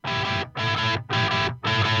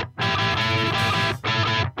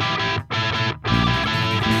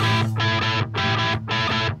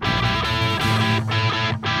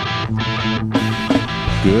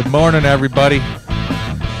Good morning, everybody.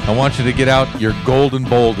 I want you to get out your golden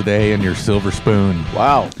bowl today and your silver spoon.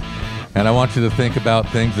 Wow. And I want you to think about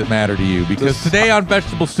things that matter to you. Because today on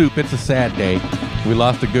Vegetable Soup, it's a sad day. We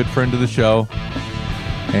lost a good friend to the show.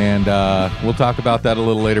 And we'll talk about that a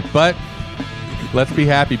little later. But let's be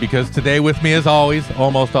happy because today with me, as always,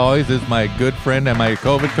 almost always, is my good friend and my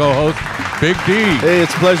COVID co-host, Big D. Hey,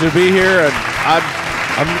 it's a pleasure to be here.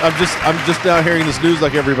 And I'm just now hearing this news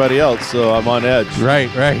like everybody else, so I'm on edge. Right.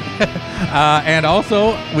 And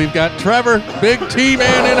also, we've got Trevor, Big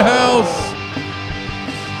T-Man in house.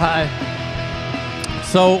 Hi.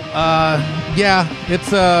 So,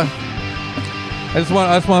 it's I just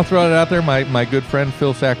want to throw it out there. My good friend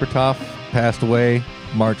Phil Sakratoff passed away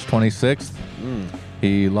March 26th.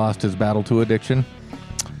 He lost his battle to addiction.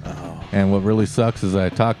 Oh. And what really sucks is I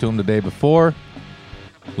talked to him the day before,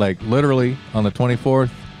 like literally on the 24th.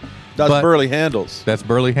 That's Burley Handles. That's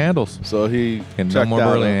Burley Handles. So he And checked no more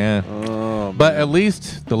out. Burley, yeah. Oh, But man. at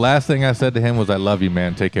least the last thing I said to him was, "I love you,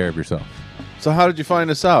 man. Take care of yourself." So how did you find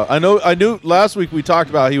this out? I knew last week we talked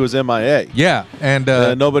about he was MIA. Yeah, and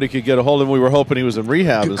Nobody could get a hold of him. We were hoping he was in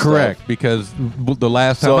rehab. And correct, stuff. because the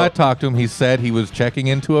last time I talked to him, he said he was checking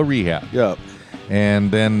into a rehab. Yeah.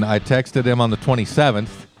 And then I texted him on the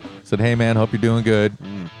 27th, said, "Hey man, hope you're doing good."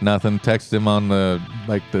 Nothing. Texted him on the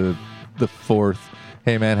 4th.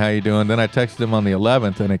 "Hey man, how you doing?" Then I texted him on the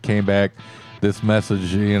 11th, and it came back. This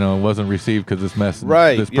message, wasn't received because this message,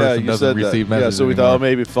 Right. this Yeah, person you doesn't said receive that. messages Yeah, so we anymore. thought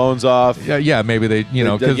maybe phone's off. Yeah, maybe they, They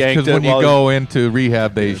because yanked it when you while- go into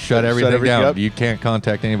rehab, they shut everything everything down. up. You can't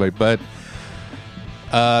contact anybody. But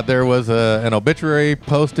there was an obituary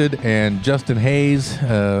posted, and Justin Hayes,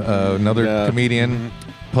 another comedian,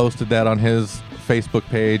 posted that on his Facebook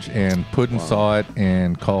page, and Puddin saw it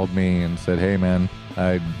and called me and said, "Hey, man,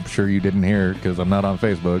 I'm sure you didn't hear because I'm not on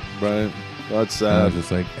Facebook." Right. That's And I sad. was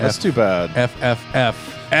just like, That's too bad. F.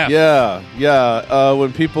 Yeah.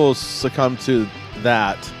 When people succumb to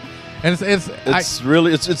that, And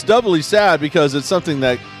it's doubly sad because it's something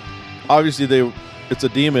that obviously it's a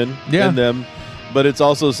demon in them, but it's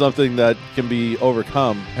also something that can be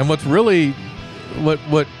overcome. And what's really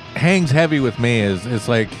what hangs heavy with me is it's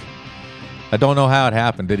like, I don't know how it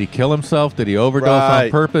happened. Did he kill himself? Did he overdose on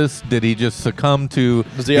purpose? Did he just succumb to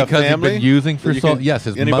Does he have because family? he'd been using for so? Yes,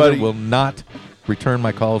 his mother Anybody- will not return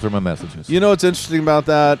my calls or my messages. You know what's interesting about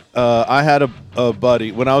that? I had a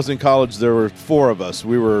buddy when I was in college. There were 4 of us.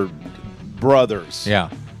 We were brothers. Yeah.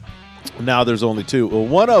 Now there's only 2. Well,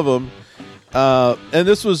 one of them, and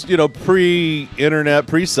this was pre-internet,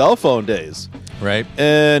 pre-cell phone days, Right.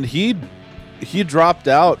 and he dropped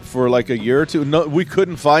out for like a year or 2. No, we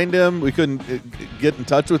couldn't find him. We couldn't get in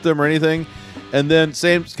touch with him or anything. And then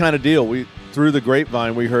same kind of deal. We through the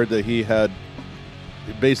grapevine we heard that he had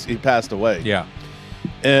basically passed away. Yeah.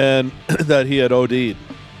 And that he had OD'd.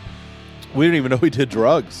 We didn't even know he did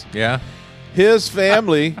drugs. Yeah. His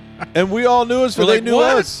family, and we all knew us, We're but they like, knew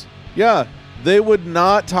 "What?" us. Yeah, they would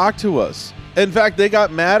not talk to us. In fact, they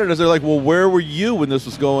got mad at us. They're like, "Well, where were you when this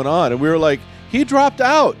was going on?" And we were like, "He dropped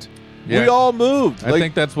out. Yeah. We all moved." I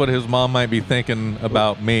think that's what his mom might be thinking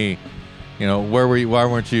about me. Where were you? Why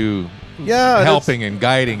weren't you helping and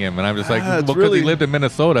guiding him? And I'm just like, it's because really- he lived in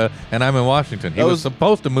Minnesota and I'm in Washington. He was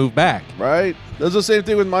supposed to move back. Right. That was the same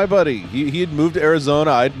thing with my buddy. He had moved to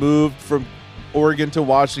Arizona. I'd moved from Oregon to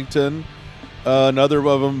Washington. Another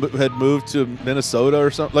of them had moved to Minnesota or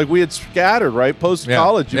something. Like we had scattered, right? Post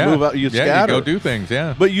college, you move out, you scatter. You go do things,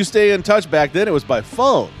 yeah. But you stay in touch. Back then, it was by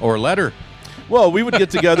phone or letter. Well, we would get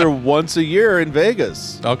together once a year in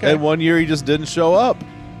Vegas. Okay. And one year he just didn't show up,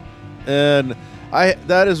 and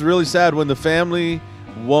that is really sad when the family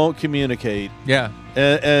won't communicate. Yeah.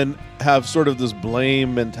 And have sort of this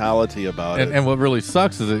blame mentality about it. And what really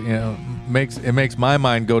sucks is it makes my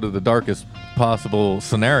mind go to the darkest possible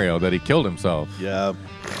scenario that he killed himself. Yeah.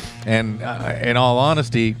 And in all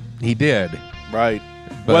honesty, he did. Right.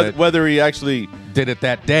 But Whether he actually did it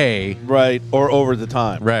that day, right, or over the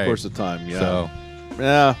time, right? Course of time, yeah. So,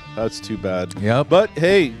 yeah, that's too bad. Yep. But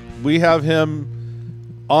hey, we have him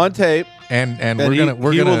on tape, and he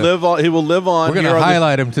will live on. He will live on. We're gonna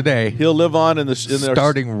highlight him today. He'll live on in the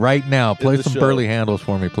starting right now. Play some Burley Handles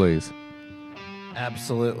for me, please.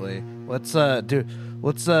 Absolutely. Let's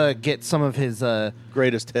get some of his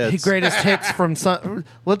greatest hits. Greatest hits from some.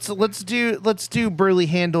 Let's do Burley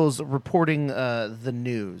Handles reporting the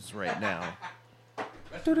news right now.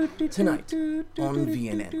 Tonight on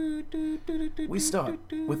VNN, we start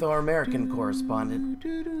with our American correspondent,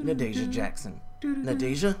 Nadeja Jackson.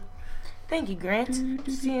 Nadeja? Thank you, Grant.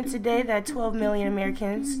 Seeing today that 12 million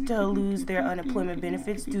Americans still lose their unemployment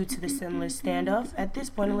benefits due to the stimulus standoff, at this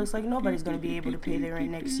point it looks like nobody's going to be able to pay their rent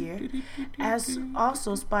next year. As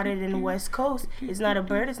also spotted in the West Coast, it's not a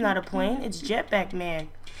bird, it's not a plane, it's Jetpack Man.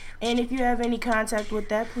 And if you have any contact with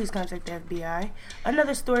that, please contact the FBI.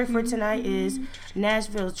 Another story for tonight is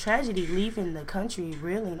Nashville's tragedy leaving the country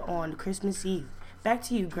reeling on Christmas Eve. Back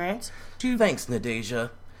to you, Grant. Thanks,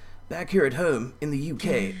 Nadeja. Back here at home, in the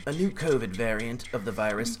UK, a new COVID variant of the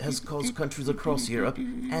virus has caused countries across Europe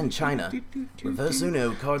and China, reverse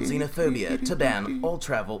uno card xenophobia, to ban all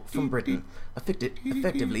travel from Britain,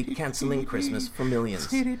 effectively cancelling Christmas for millions.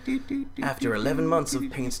 After 11 months of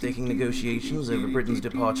painstaking negotiations over Britain's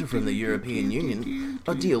departure from the European Union,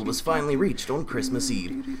 a deal was finally reached on Christmas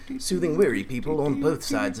Eve, soothing weary people on both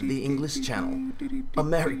sides of the English Channel. A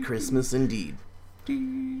Merry Christmas indeed.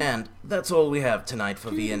 And that's all we have tonight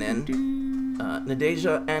for VNN.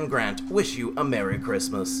 Nadeja and Grant wish you a Merry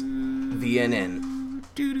Christmas. VNN.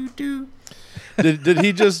 Did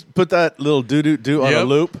he just put that little do on a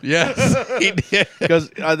loop? Yes, he did. Because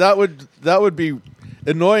that would be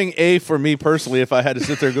annoying for me personally if I had to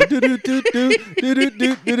sit there and go do do do do do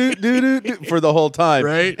do do do do for the whole time,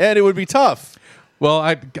 Right. And it would be tough. Well,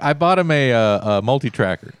 I bought him a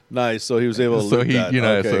multi-tracker. Nice, so he was able to. So loop he, that.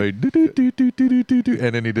 so Okay. he do,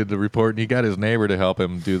 and then he did the report, and he got his neighbor to help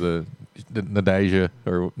him do the Nadeja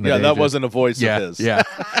or Yeah, that Nadeja. wasn't a voice Yeah, of his. yeah.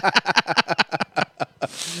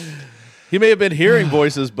 He may have been hearing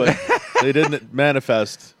voices, but they didn't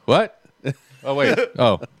manifest. What? Oh wait.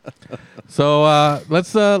 Oh. So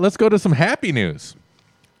let's go to some happy news.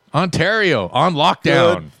 Ontario on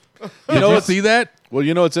lockdown. Did you what's- see that? Well,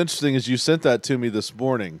 you know what's interesting is you sent that to me this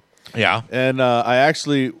morning, Yeah. and I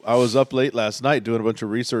was up late last night doing a bunch of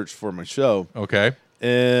research for my show, Okay.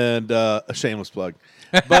 and a shameless plug,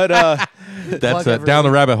 but That's down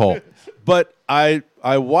the rabbit hole. but I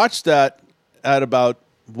watched that at about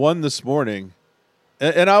 1 this morning,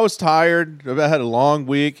 and I was tired. I had a long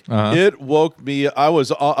week. Uh-huh. It woke me. I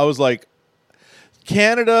was like,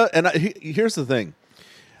 Canada, and here's the thing.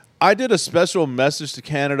 I did a special message to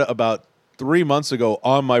Canada about 3 months ago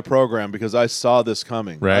on my program because I saw this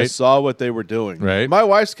coming. I Right. saw what they were doing. Right. My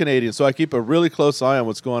wife's Canadian, so I keep a really close eye on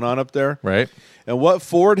what's going on up there. Right. And what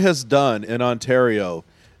Ford has done in Ontario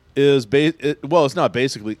is, it's not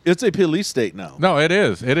basically, it's a police state now. No, it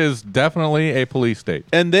is. It is definitely a police state.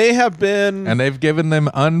 And they have been, And they've given them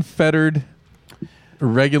unfettered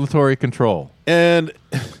regulatory control. and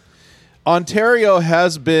Ontario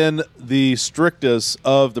has been the strictest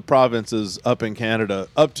of the provinces up in Canada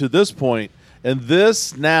up to this point. And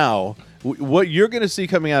this now, what you're going to see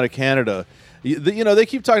coming out of Canada, they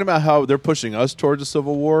keep talking about how they're pushing us towards a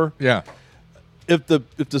civil war. Yeah. If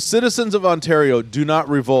the citizens of Ontario do not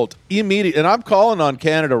revolt immediately, and I'm calling on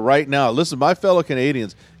Canada right now, listen, my fellow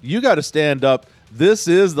Canadians, you got to stand up. This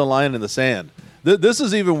is the line in the sand. This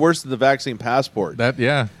is even worse than the vaccine passport.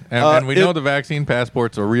 And we know the vaccine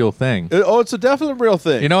passport's a real thing. It's a definite real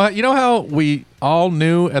thing. You know how we all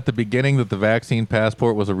knew at the beginning that the vaccine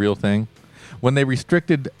passport was a real thing? When they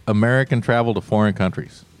restricted American travel to foreign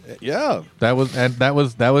countries. Yeah. That was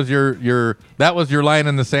your line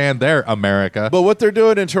in the sand there, America. But what they're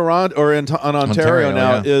doing in Toronto or in Ontario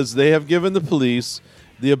now yeah. is they have given the police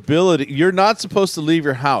the ability. You're not supposed to leave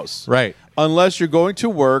your house, Right. unless you're going to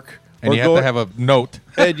work, And or you have to have a note.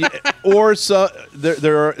 or so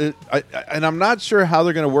there are. And I'm not sure how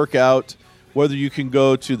they're going to work out whether you can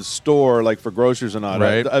go to the store like for groceries or not.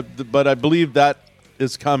 Right. But I believe that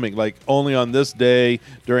is coming. Like only on this day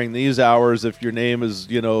during these hours, if your name is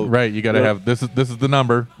Right. You got to have this is the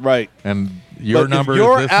number. right. And your But number if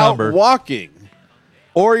you're is this out number. walking,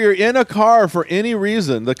 or you're in a car for any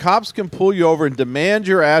reason, the cops can pull you over and demand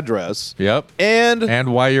your address. Yep. And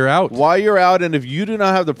And why you're out. while you're out, and if you do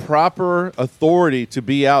not have the proper authority to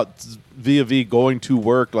be out via going to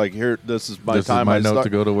work, like here, this is my This is time. my I note start- to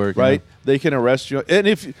go to work, Right? yeah. They can arrest you, and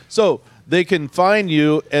if so, they can fine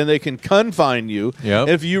you and they can confine you. Yep.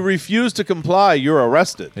 If you refuse to comply, you're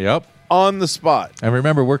arrested Yep. on the spot. And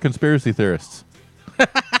remember, we're conspiracy theorists.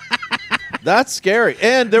 That's scary.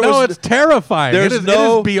 And there No, was it's terrifying. there's It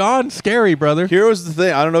no- is beyond scary, brother. Here was the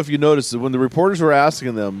thing. I don't know if you noticed it when the reporters were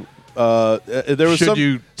asking them. There was Should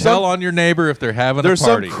you tell on your neighbor if they're having a There's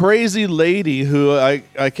party? some crazy lady who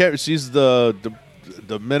I can't. She's the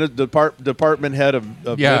department head of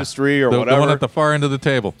ministry or the whatever. one at the far end of the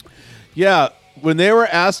table. Yeah, when they were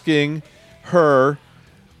asking her,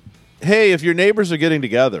 "Hey, if your neighbors are getting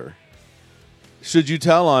together, should you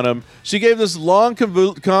tell on them?" She gave this long,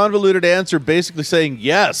 convoluted answer, basically saying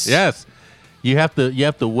yes. Yes, you have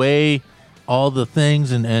to weigh all the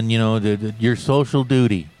things and your social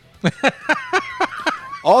duty.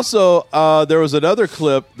 Also, there was another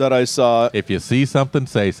clip that I saw, If you see something,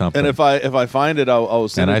 say something. and if I find it, I'll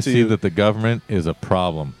send and it I to see you. that the government is a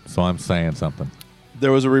problem, so I'm saying something.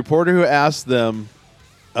 There was a reporter who asked them,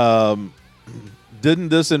 didn't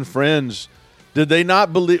this infringe? Did they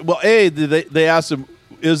not believe? Well, they asked him,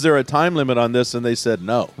 is there a time limit on this? And they said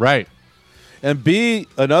no. Right. And B,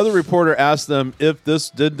 another reporter asked them if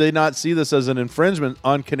did they not see this as an infringement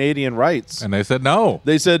on Canadian rights? And they said no.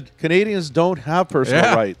 They said Canadians don't have personal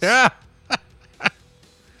Yeah. rights. Yeah.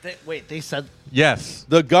 They said Yes.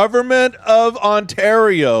 The government of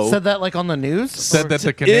Ontario that like on the news. Said Or- that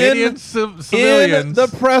the Canadian in civilians. the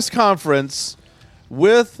press conference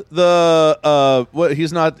with the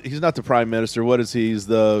he's not the prime minister. What is he? He's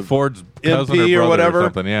the Ford's cousin MP or or brother whatever.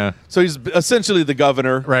 something. Yeah. So he's essentially the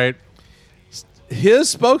governor. Right.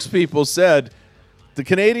 His spokespeople said the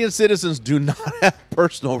Canadian citizens do not have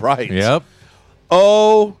personal rights. Yep.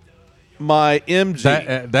 Oh my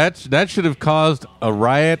MG. That should have caused a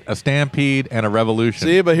riot, a stampede, and a revolution.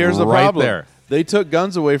 See, but here's the right problem. there. They took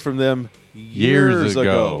guns away from them years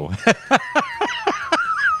ago.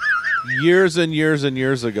 Years and years and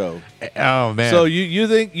years ago. Oh man. So you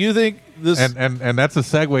think this and that's a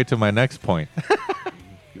segue to my next point.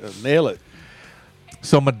 nail it.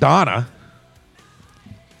 So Madonna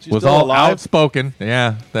She's was still all alive? outspoken.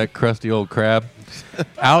 Yeah, that crusty old crab.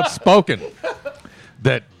 Outspoken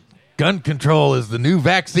that gun control is the new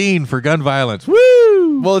vaccine for gun violence.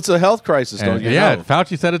 Woo! Well, it's a health crisis, don't And, you yeah, know?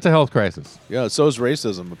 Fauci said it's a health crisis. Yeah, so is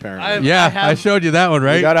racism, apparently. Yeah, have- I showed you that one,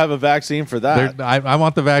 right? You got to have a vaccine for that. I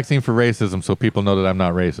want the vaccine for racism so people know that I'm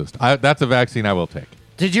not racist. That's a vaccine I will take.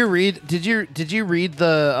 Did you read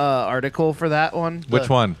the article for that one? Which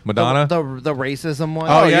one? Madonna? The racism one.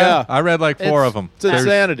 Oh, yeah. I read like 4 of them. It's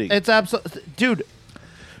insanity. It's absolutely, dude.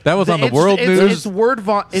 That was on the it's- world it's, news.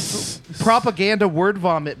 It's propaganda word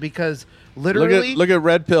vomit because literally, look at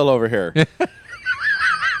Red Pill over here.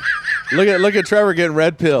 look at Trevor getting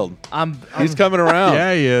red pilled. He's coming around.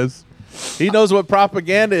 Yeah, he is. He knows what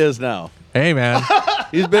propaganda is now. Hey, man.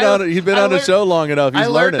 He's been on the learned- show long enough. He's I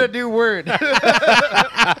learned learning. a new word.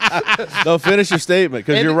 No, finish your statement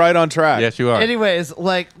because And- you're right on track. Yes, you are. Anyways,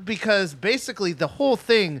 because basically the whole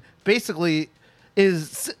thing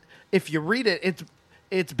is, if you read it,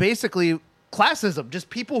 it's basically classism. Just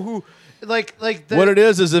people who like What it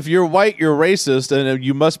is if you're white, you're racist, and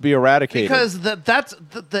you must be eradicated. because that's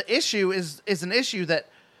the issue is an issue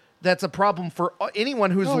that's a problem for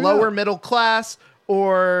anyone who's Oh, yeah. lower middle class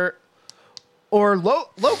or low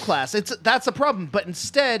class. That's a problem. But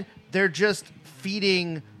instead, they're just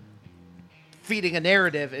feeding a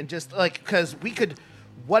narrative and just because we could.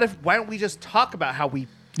 Why don't we just talk about how we?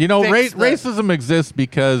 You know, fix racism exists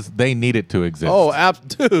because they need it to exist. oh,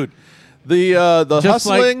 dude, the just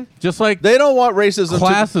hustling. like They don't want racism.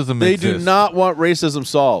 Classism They do exists. not want racism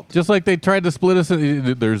solved. Just like they tried to split us.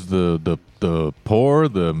 There's the poor,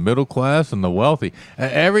 the middle class, and the wealthy.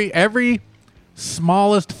 Every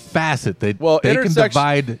smallest facet that Well, they can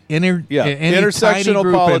divide any intersectional tiny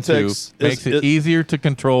group politics into makes it easier to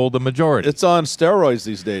control the majority. It's on steroids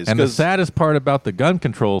these days. And the 'cause- saddest part about the gun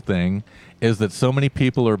control thing is that so many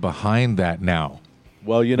people are behind that now.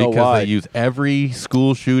 well, you know Because why? they use every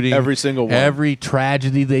school shooting, Every single one. every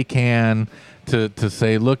tragedy they can to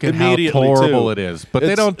say, look at how Immediately, horrible too. it is. But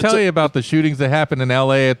they It's- don't tell it's a- you about the shootings that happened in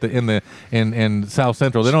L.A. in South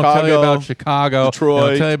Central. They don't tell you Chicago, about Chicago. They Detroit.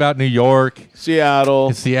 don't tell you about New York,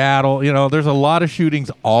 Seattle. Seattle. You know, there's a lot of shootings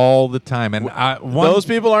all the time. And Those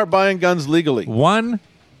people aren't buying guns legally. one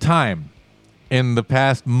time in the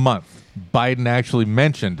past month, Biden actually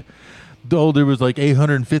mentioned, there was like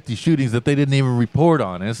 850 shootings that they didn't even report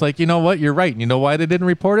on. And it's like, you know what? You're right. And you know why they didn't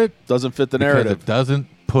report it? Doesn't fit the Because narrative. it doesn't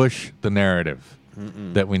push the narrative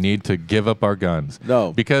that we need to give up our guns.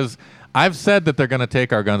 No. Because I've said that they're going to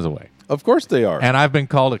take our guns away. Of course they are. And I've been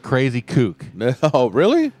called a crazy kook. No,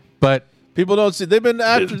 really? But People don't see. They've been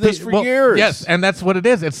after this for well, years. Yes, and that's what it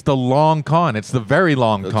is. It's the long con. It's the very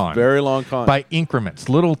long It's con. very long con. By increments,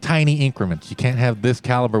 little tiny increments. You can't have this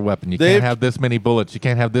caliber weapon. You They've- can't have this many bullets. You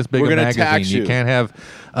can't have this big We're a gonna magazine. tax you. can't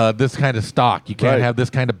have this kind of stock. You can't Right. have this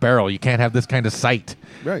kind of barrel. You can't have this kind of sight.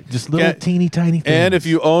 Right. Just little Can't- teeny tiny things. And if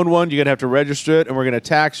you own one, you're going to have to register it, and we're going to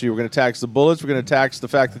tax you. We're going to tax the bullets. We're going to tax the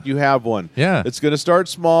fact that you have one. Yeah. It's going to start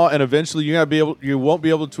small, and eventually you won't be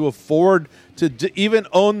able to afford to even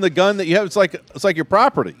own the gun that you have. It's like your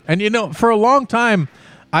property. And you know, for a long time,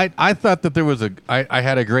 I thought that there was I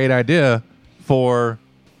had a great idea for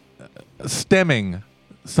stemming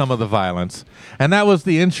some of the violence, and that was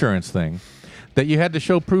the insurance thing, that you had to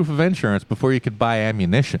show proof of insurance before you could buy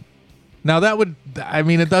ammunition. Now that would, I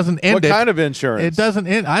mean, it doesn't end What it. kind of insurance? It doesn't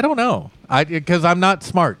end. I don't know. Because I'm not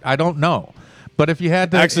smart. I don't know. But if you had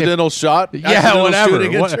to accidental shot? yeah, Accidental whatever.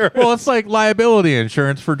 shooting insurance? Well, it's like liability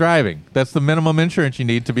insurance for driving. That's the minimum insurance you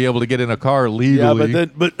need to be able to get in a car legally. Yeah,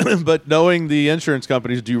 but knowing the insurance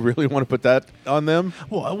companies, do you really want to put that on them?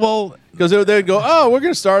 well, Because they'd go, oh, we're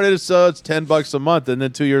going to start it. It's $10 a month, and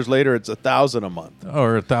then 2 years later, it's $1,000 a month.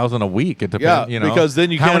 or $1,000 a week. It Yeah, depends. because then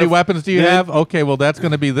you how can't many aff- weapons do you then- have? Okay, well that's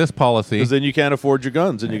going to be this policy. Because then you can't afford your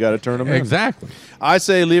guns, and you got to turn them in. Exactly. I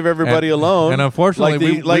say leave everybody And- alone. and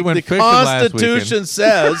unfortunately, we went the fishing last Constitution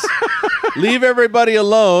says, leave everybody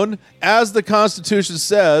alone. As the Constitution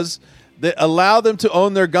says, they allow them to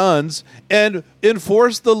own their guns and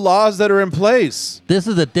enforce the laws that are in place. This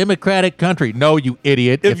is a democratic country. No, you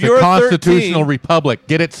idiot. If It's you're a constitutional 13 republic.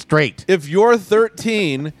 Get it straight. If you're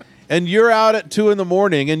 13 and you're out at 2 a.m.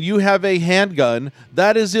 and you have a handgun,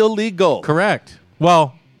 that is illegal. Correct.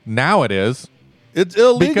 Well, now it is. It's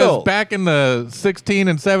illegal. Because back in the 16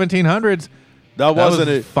 and 1700s, that wasn't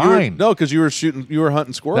was it. fine. No, because you were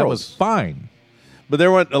hunting squirrels. that was fine. But there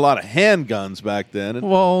weren't a lot of handguns back then.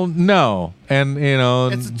 Well, no. And,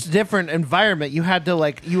 It's a different environment. You had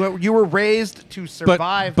to you were raised to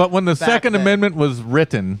survive. but when the back Second then. Amendment was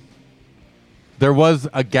written, there was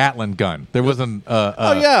a Gatling gun. There was Oh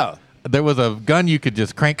yeah, there was a gun you could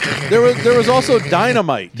just crank. there was also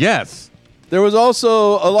dynamite. Yes. There was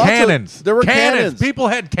also a lot Cannons. There were cannons. People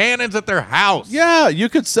had cannons at their house. Yeah, you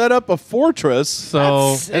could set up a fortress. So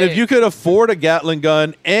That's- And if you could afford a Gatling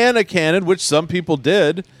gun and a cannon, which some people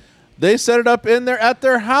did, they set it up at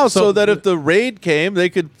their house so that if the raid came, they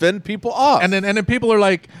could fend people off. and then people are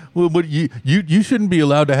like, well, but you shouldn't be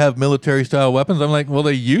allowed to have military style weapons. I'm like, well,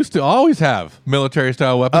 they used to always have military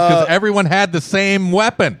style weapons because everyone had the same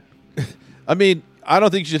weapon. I mean, I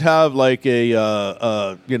don't think you should have like a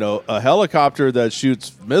helicopter that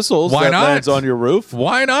shoots missiles Why that not? lands on your roof.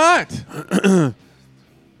 Why not?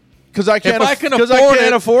 Because I can't. If I can I afford can't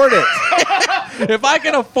it. afford it. If I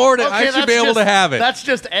can afford it, Okay, I should that's be able just- to have it. That's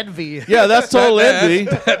just envy. Yeah, that's total envy.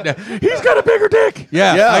 He's got a bigger dick.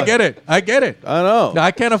 Yeah, Yeah. I get it. I know.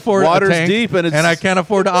 I can't afford Water's a tank, deep and it's I can't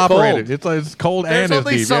afford to operate cold. it. It's cold There's and it's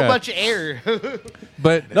only deep. so yeah. much air.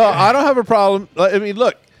 But No, I don't have a problem. I mean,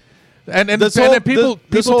 look. and this then whole- people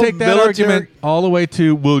this people whole take that military- argument all the way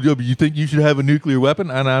to, well, you think you should have a nuclear weapon?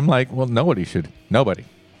 And I'm like, well, nobody should. Nobody.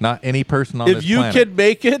 Not any person on If this you planet. can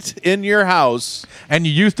make it in your house, And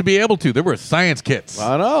you used to be able to. There were science kits.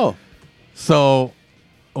 I know. So,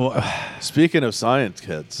 Speaking of science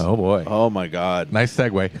kits, oh boy, oh my God, nice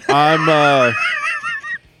segue. I'm.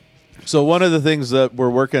 So one of the things that we're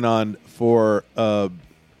working on for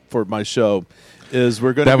my show is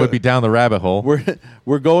we're going to That would be down the rabbit hole.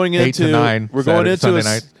 we're going 8 into to 9 we're going Saturday, into Sunday a,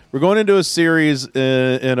 night. we're going into a series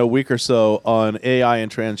in a week or so on AI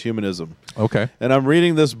and transhumanism. Okay. And I'm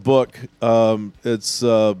reading this book. It's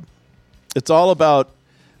all about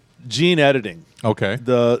gene editing. Okay.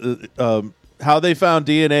 The how they found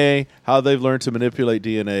DNA, how they've learned to manipulate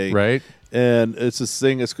DNA. Right. And it's this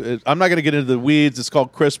thing. I'm not going to get into the weeds. It's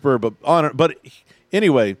called CRISPR, but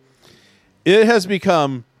anyway, it has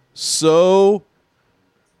become so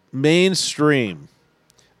mainstream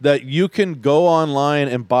that you can go online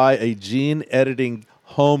and buy a gene editing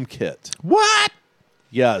home kit. What?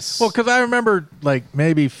 Yes. Well, because I remember like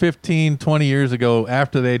maybe 15, 20 years ago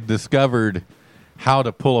after they discovered how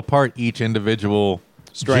to pull apart each individual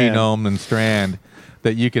Strand. genome and strand,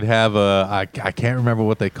 that you could have I can't remember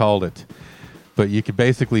what they called it, but you could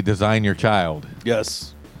basically design your child.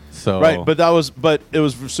 Yes. So Right, but it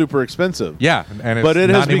was super expensive. yeah, and it's But it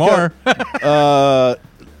not has anymore.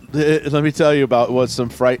 Let me tell you about what's some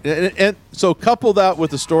fright. And so couple that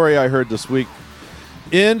with the story I heard this week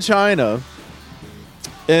in China,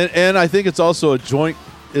 and I think it's also joint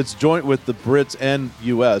with the Brits and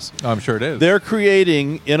U.S. I'm sure it is. They're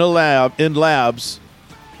creating in labs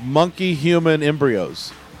monkey human embryos.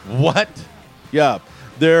 What? Yeah,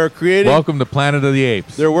 they're creating. Welcome to Planet of the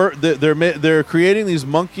Apes. They're creating these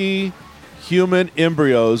monkey human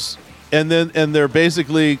embryos, and they're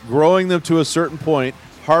basically growing them to a certain point,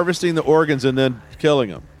 harvesting the organs, and then killing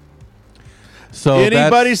them. So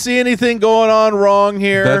Anybody see anything going on wrong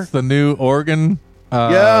here? That's the new organ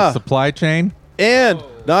Yeah. supply chain. And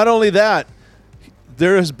not only that,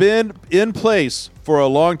 there has been in place for a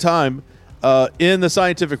long time in the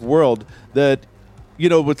scientific world that,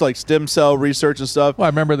 with like stem cell research and stuff. Well, I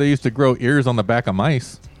remember they used to grow ears on the back of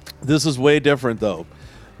mice. This is way different, though.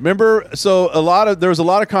 Remember, so there was a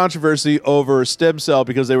lot of controversy over stem cell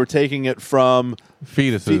because they were taking it from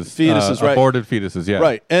Fetuses. Fetuses, right. Aborted fetuses, yeah.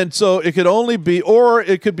 right, and so it could only be, or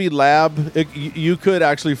it could be lab. You could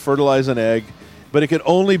actually fertilize an egg but it could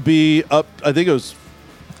only be up. I think it was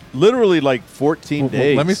literally like 14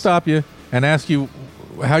 days. Let me stop you and ask you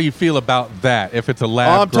how you feel about that. If it's a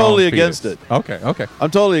lab, I'm totally against it. Okay.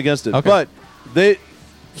 I'm totally against it. Okay. But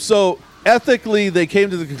so ethically, they came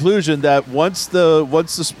to the conclusion that once the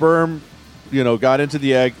sperm, got into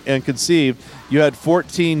the egg and conceived, you had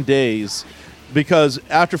 14 days, because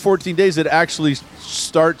after 14 days, it actually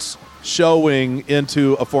starts showing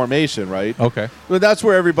into a formation, right? Okay. But that's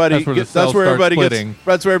where everybody That's where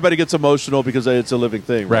everybody gets emotional, because it's a living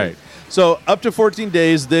thing, Right. So up to 14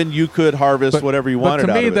 days, then you could harvest whatever you wanted But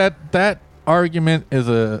out to me, of it. that argument is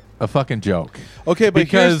a fucking joke. Okay, but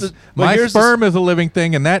because my sperm is a living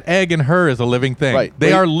thing, and that egg in her is a living thing. Right.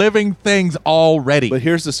 They are living things already. But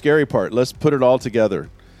here's the scary part. Let's put it all together.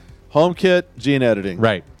 Home kit, gene editing.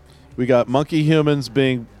 Right. We got monkey humans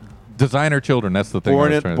being Designer children. That's the thing.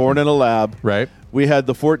 born in a lab. Right. We had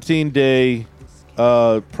the 14-day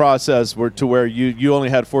process where you only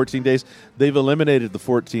had 14 days. They've eliminated the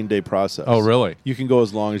 14-day process. Oh, really? You can go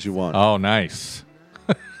as long as you want. Oh, nice.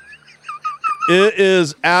 It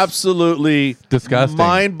is absolutely disgusting,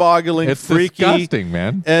 mind-boggling, it's freaky. Disgusting,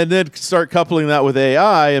 man. And then start coupling that with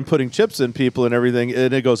AI and putting chips in people and everything,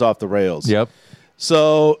 and it goes off the rails. Yep.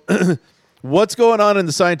 So what's going on in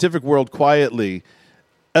the scientific world quietly,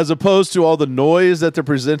 as opposed to all the noise that they're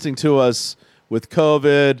presenting to us with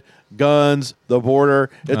COVID, guns, the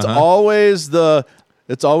border? It's always the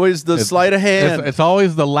sleight of hand. It's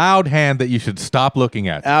always the loud hand that you should stop looking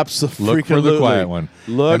at. Absolutely. Look for the quiet one.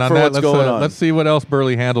 Look for what's going on. Let's see what else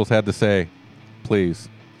Burley Handles had to say, please.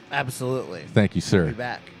 Absolutely. Thank you, sir. Be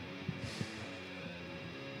back.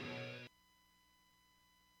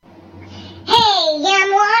 Hey,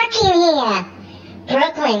 I'm walking here.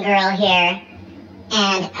 Brooklyn girl here.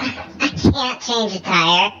 And I can't change a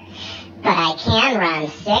tire, but I can run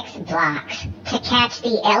 6 blocks to catch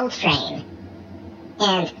the L train.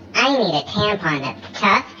 And I need a tampon that's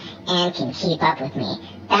tough and can keep up with me.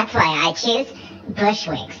 That's why I choose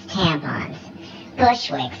Bushwick's tampons.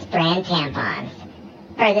 Bushwick's brand tampons.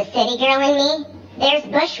 For the city girl in me, there's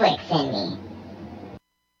Bushwick's in me.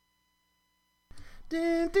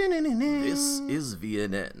 This is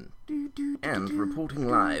VNN, and reporting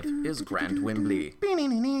live is Grant Wembley.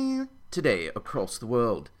 Today, across the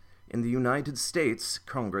world, in the United States,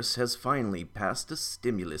 Congress has finally passed a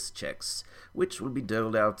stimulus checks, which will be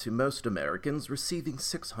doled out to most Americans receiving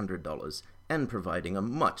 $600 and providing a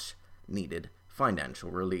much-needed financial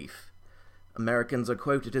relief. Americans are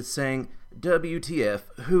quoted as saying, WTF,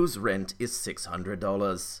 whose rent is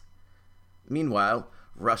 $600? Meanwhile,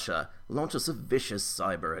 Russia launches a vicious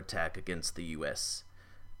cyber attack against the US,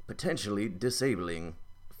 potentially disabling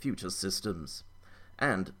future systems.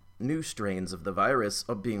 And new strains of the virus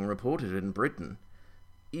are being reported in Britain,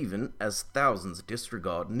 even as thousands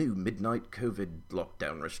disregard new midnight COVID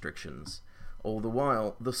lockdown restrictions. All the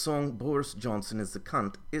while, the song Boris Johnson is a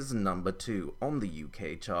Cunt is number 2 on the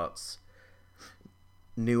UK charts.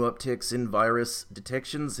 New upticks in virus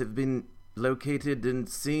detections have been located and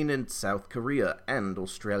seen in South Korea and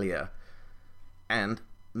Australia. And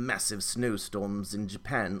massive snowstorms in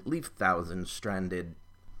Japan leave thousands stranded.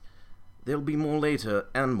 There'll be more later,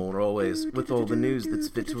 and more always, with all the news that's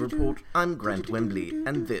fit to report. I'm Grant Wembley,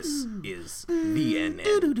 and this is VNN.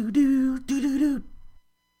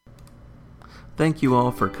 Thank you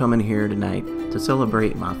all for coming here tonight to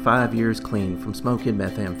celebrate my 5 years clean from smoking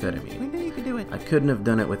methamphetamine. We knew you could do it. I couldn't have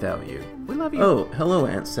done it without you. We love you. Oh, hello,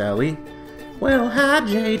 Aunt Sally. Well, hi,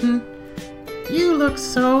 Jaden. You look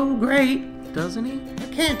so great, doesn't he? I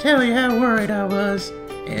can't tell you how worried I was.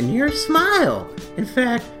 And your smile. In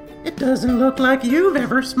fact, it doesn't look like you've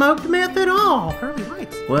ever smoked meth at all. Curly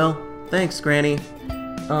lights. Well, thanks, Granny.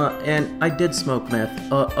 And I did smoke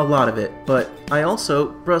meth, a lot of it, but I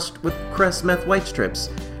also brushed with Crest Meth White Strips.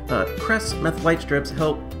 Crest Meth White Strips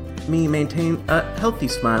help me maintain a healthy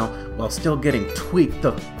smile while still getting tweaked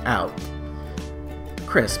out.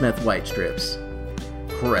 Crest Meth White Strips.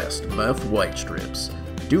 Crest Meth White Strips.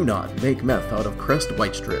 Do not make meth out of Crest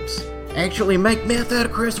White Strips. Actually make meth out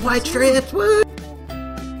of Crest White Strips. Woo!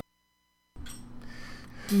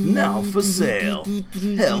 Now for sale,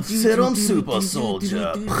 Health Serum Super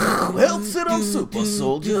Soldier. Health Serum Super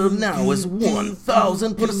Soldier now is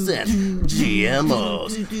 1000%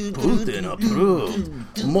 GMOs. Putin approved.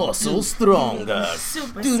 Muscle stronger.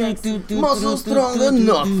 Super sexy. Muscle stronger,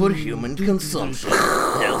 not for human consumption.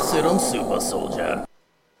 Health Serum Super Soldier.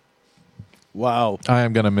 Wow. I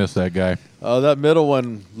am gonna miss that guy. Oh, that middle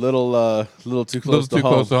one, little too close to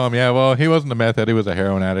home. Close to home. Yeah. Well, he wasn't a meth head. He was a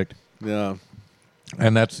heroin addict. Yeah.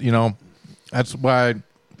 And that's why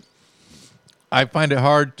I find it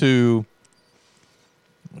hard to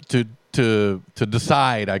to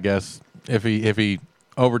decide, I guess, if he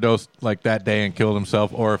overdosed like that day and killed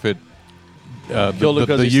himself, or if it Killed him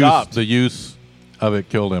 'cause he stopped. the use of it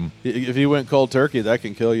killed him. If he went cold turkey, that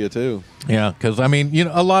can kill you too. Yeah, because I mean,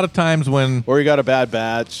 a lot of times when Or you got a bad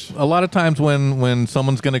batch. when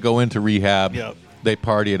someone's going to go into rehab, Yep. they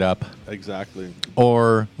party it up. Exactly.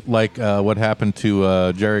 Or like what happened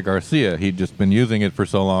to Jerry Garcia. He'd just been using it for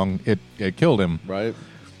so long, it killed him, Right.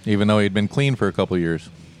 even though he'd been clean for a couple of years.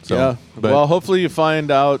 So, Yeah. but Well, hopefully you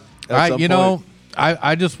find out. At some point.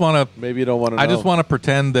 I just want to. Maybe you don't want to know. I just want to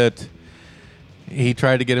pretend that he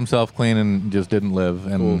tried to get himself clean and just didn't live.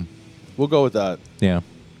 And Cool. We'll go with that. yeah,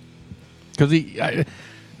 because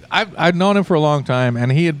I've known him for a long time,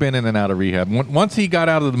 and he had been in and out of rehab. Once he got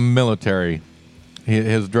out of the military,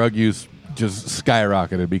 his drug use just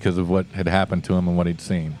skyrocketed because of what had happened to him and what he'd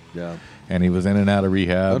seen. Yeah. And he was in and out of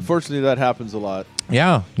rehab. Unfortunately, that happens a lot.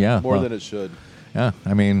 Yeah. More Well, than it should. Yeah,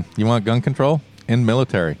 I mean, you want gun control in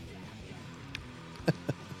military?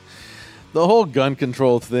 The whole gun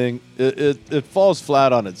control thing, it falls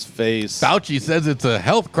flat on its face. Fauci says it's a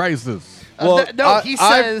health crisis. He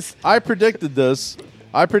says I predicted this.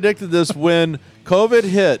 I predicted this when COVID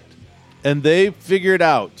hit, and they figured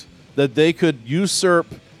out that they could usurp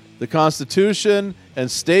the Constitution and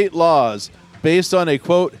state laws based on a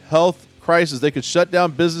quote health crisis. They could shut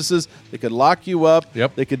down businesses. They could lock you up.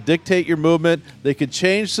 Yep. They could dictate your movement. They could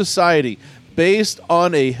change society based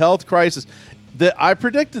on a health crisis. I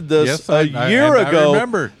predicted this Yes, a year I ago.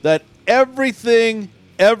 remember. That everything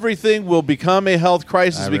will become a health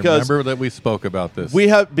crisis I because remember that we spoke about this.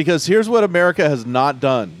 because here's what America has not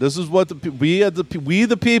done. This is what we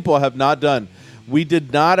the people have not done. We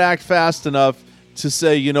did not act fast enough to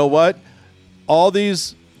say, you know what? All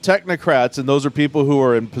these technocrats, and those are people who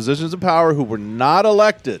are in positions of power who were not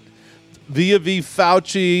elected, via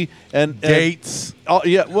Fauci and Gates.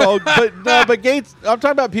 but Gates. I'm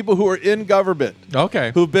talking about people who are in government,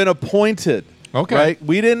 Okay. who've been appointed. Okay. Right?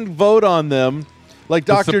 We didn't vote on them, like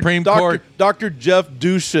Supreme Court. Dr. Jeff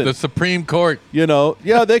Dushin. The Supreme Court.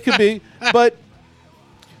 Yeah, they could be, but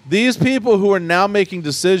these people who are now making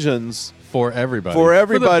decisions For everybody. for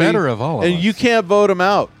everybody, For the better of all of and us. you can't vote them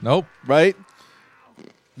out, Nope. right?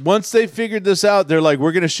 Once they figured this out, they're like,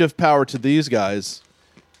 we're going to shift power to these guys,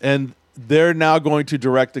 and they're now going to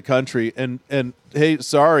direct the country. And hey,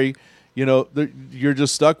 sorry, you're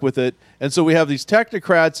just stuck with it. And so we have these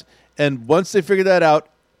technocrats, and once they figure that out,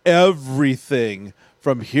 everything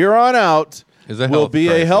from here on out Is a will health be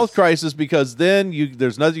a crisis. health crisis, because then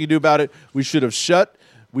there's nothing you can do about it. We should have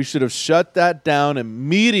shut that down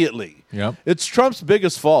immediately. Yep. It's Trump's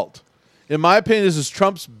biggest fault. In my opinion, this is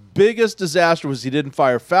Trump's biggest disaster, was he didn't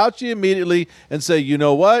fire Fauci immediately and say, you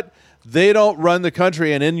know what? They don't run the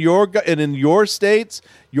country, and in your states,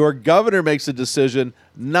 your governor makes a decision,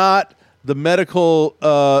 not the medical,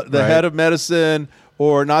 the Right. head of medicine,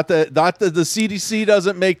 or not the CDC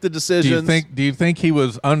doesn't make the decisions. Do you think he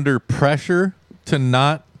was under pressure to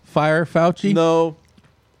not fire Fauci? No,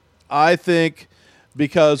 I think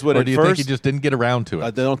because when Or it do you first, think he just didn't get around to I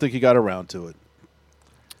it? don't think he got around to it.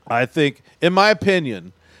 I think, in my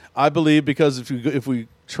opinion, I believe because if we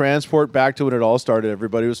transport back to when it all started,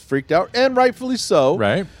 everybody was freaked out, and rightfully so.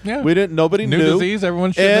 Right? Yeah. Nobody New knew. disease,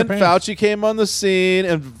 everyone shit And their pants. Fauci came on the scene,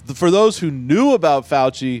 and for those who knew about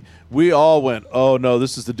Fauci, we all went, "Oh no,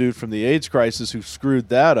 this is the dude from the AIDS crisis who screwed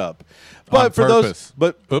that up." But On for purpose.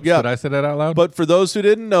 those, Oops, yeah, did I say that out loud? but for those who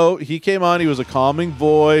didn't know, he came on. He was a calming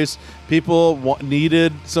voice. People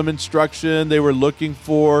needed some instruction. They were looking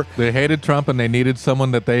for. They hated Trump, and they needed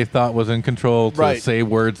someone that they thought was in control to Right. say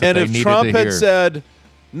words that And they if needed Trump to had hear. said,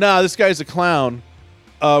 "Nah, this guy's a clown.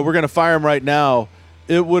 We're going to fire him right now,"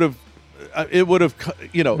 it would have, we would have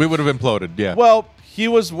imploded. Yeah. Well, he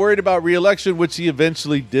was worried about re-election, which he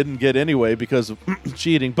eventually didn't get anyway because of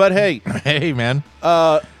cheating. But hey, hey, man.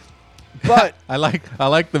 but I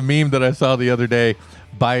like the meme that I saw the other day.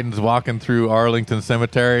 Biden's walking through Arlington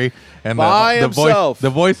Cemetery, and By himself.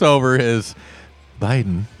 The voiceover is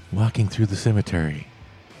Biden walking through the cemetery,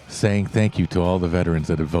 saying thank you to all the veterans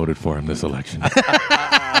that have voted for him this election.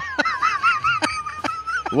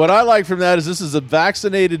 what I like from that is this is a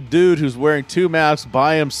vaccinated dude who's wearing 2 masks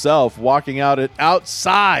by himself, walking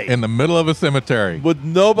outside In the middle of a cemetery. with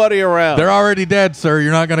nobody around. They're already dead, sir.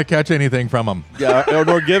 You're not going to catch anything from them. Yeah,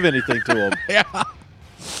 or give anything to him. Yeah.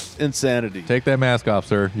 Insanity. Take that mask off,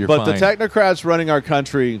 sir. You're But fine. the technocrats running our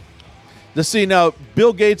country. Now,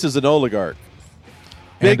 Bill Gates is an oligarch.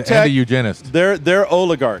 Big and tech, a eugenist. they're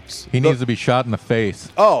oligarchs. He needs to be shot in the face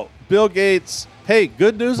Oh, Bill Gates. Hey,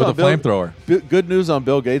 good news with on a Bill. flamethrower. Good news on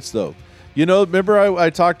Bill Gates, though. Remember I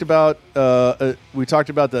talked about we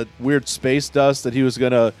talked about that weird space dust that he was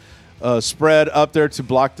going to spread up there to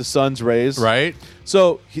block the sun's rays. Right.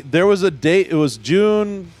 So there was a date. It was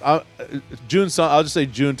June. I'll just say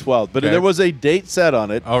June 12th. But Okay. there was a date set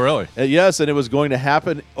on it. Oh, really? Yes, and it was going to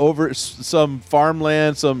happen over some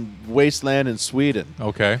farmland, some wasteland in Sweden.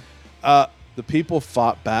 Okay. The people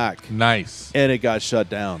fought back, Nice. and it got shut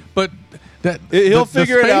down. But He'll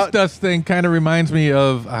figure it the out. space dust thing kind of reminds me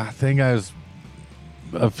of I think I was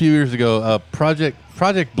a few years ago. Project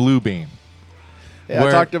Bluebeam, Yeah,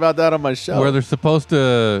 I talked about that on my show. where they're supposed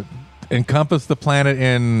to encompass the planet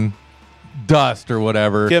in dust or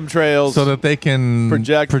whatever, chemtrails, so that they can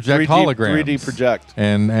project 3D, holograms. 3D project.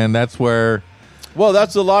 and that's where Well,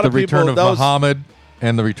 that's a lot the of people. return of that was- Muhammad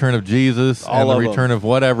and the return of Jesus All and the of 'em. return of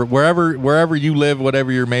wherever you live,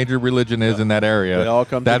 whatever your major religion is in that area. They all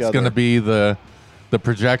come That's together. going to be the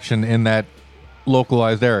projection in that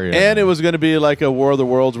localized area. And it was going to be like a War of the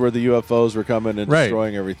Worlds where the UFOs were coming and Right.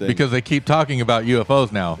 destroying everything. because they keep talking about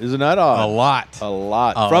UFOs now. Isn't that odd? A lot. A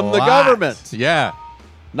lot. A From the lot. government. Yeah.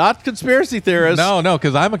 Not conspiracy theorists. No,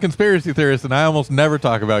 because I'm a conspiracy theorist and I almost never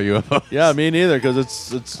talk about UFOs. Yeah, me neither, because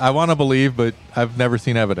it's I want to believe, but I've never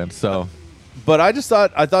seen evidence. So but I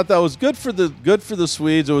thought that was good for the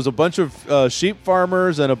Swedes. It was a bunch of sheep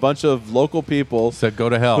farmers and a bunch of local people said go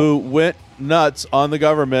to hell. who went nuts on the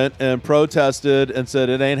government and protested and said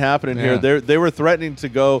it ain't happening Yeah. here. They were threatening to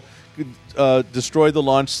go destroy the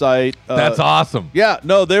launch site. That's awesome. Yeah,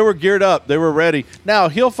 no, they were geared up. They were ready. Now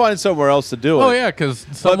he'll find somewhere else to do it. Oh yeah, because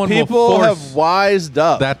But someone will people force have wised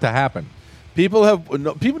up. that to happen.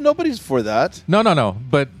 Nobody's for that. No.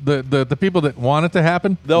 But the people that want it to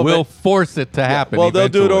happen They'll will make- force it to happen. Well, they'll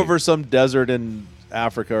do it eventually. over some desert in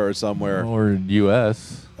Africa or somewhere. or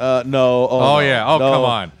U.S. No. Oh, no. yeah. Oh, No. come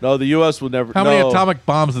on. No, the U.S. would never. How no. many atomic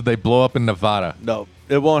bombs did they blow up in Nevada No,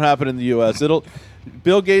 it won't happen in the U.S.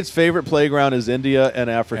 Bill Gates' favorite playground is India and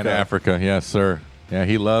Africa. and Africa? Yes, sir. Yeah,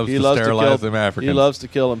 he loves He to loves to sterilize kill them Africans. He loves to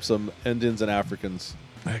kill him some Indians and Africans.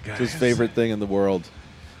 That guy It's his is- favorite thing in the world.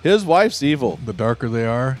 His wife's evil. The darker they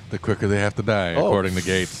are, the quicker they have to die, Oh, according to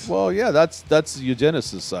Gates. Well, yeah, that's the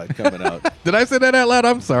eugenicist side coming out. Did I say that out loud?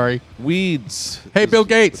 I'm sorry. Weeds. Hey, is Bill what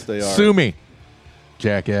Gates, they are. sue me,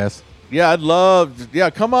 jackass. Yeah, I'd love. Yeah,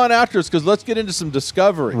 come on after us because let's get into some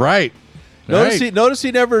discovery. Right. Notice Right. notice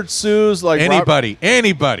he never sues like anybody.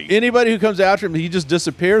 anybody who comes after him. He just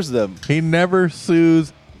disappears them. He never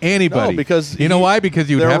sues anybody. No, because you know he- why? Because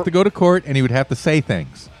you would there- have to go to court and he would have to say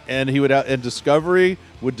things. And he would and Discovery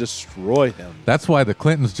would destroy him. That's why the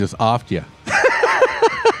Clintons just offed you.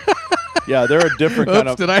 Yeah, they're a different Oops, kind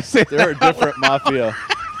of. did I say They're that? a different mafia.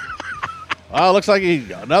 Well, looks like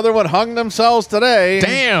another one hung themselves today.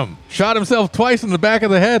 Damn! Shot himself twice in the back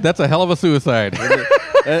of the head. That's a hell of a suicide.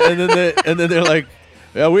 And then they're like,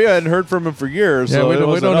 yeah, we hadn't heard from him for years. Yeah, so we it don't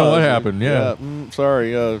wasn't know us. what happened, yeah.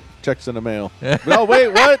 Sorry, checks in the mail. No, wait,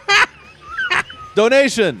 what?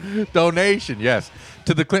 Donation. Donation, yes,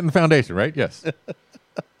 to the Clinton Foundation, right? Yes.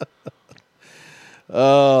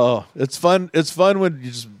 Oh, it's fun. It's fun when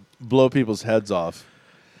you just blow people's heads off.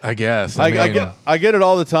 I guess. I mean, get it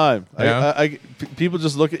all the time. Yeah? People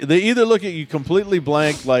just they either look at you completely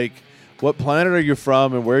blank, like what planet are you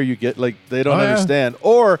from and where you get, like they don't Oh, yeah. understand,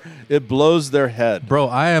 or it blows their head. bro,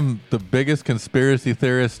 I am the biggest conspiracy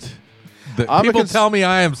theorist. I'm a People tell me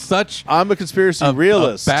I am such I'm a conspiracy a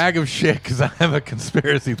realist. bag of shit because I am a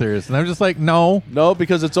conspiracy theorist, and I'm just like, no, No,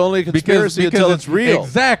 because it's only a conspiracy until it's real.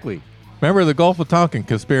 Exactly. Remember the Gulf of Tonkin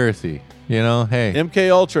conspiracy? You know, hey, MK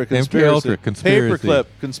Ultra conspiracy. Ultra conspiracy. Paperclip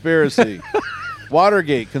conspiracy.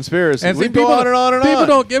 Watergate conspiracy. and We see, can go on and on and people on.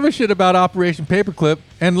 don't give a shit about Operation Paperclip.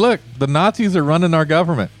 And look, the Nazis are running our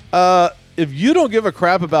government. If you don't give a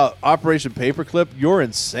crap about Operation Paperclip, you're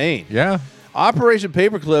insane. Yeah, Operation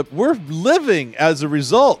Paperclip, we're living as a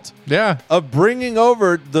result yeah. of bringing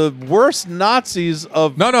over the worst Nazis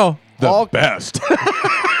of No, the all best.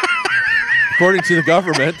 according to the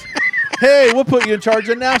government. Hey, we'll put you in charge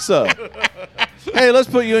of NASA. Hey, let's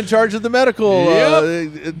put you in charge of the medical.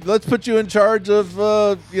 Let's put you in charge of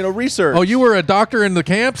research. Oh, you were a doctor in the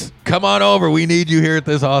camps? Come on over. We need you here at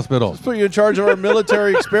this hospital. Let's put you in charge of our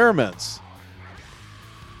military experiments.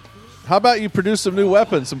 How about you produce some new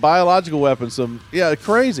weapons, some biological weapons,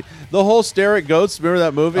 crazy. The whole Stare at Goats, remember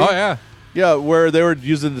that movie? Oh, yeah. Yeah, where they were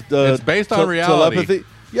using the It's based on reality. telepathy.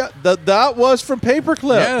 Yeah, that was from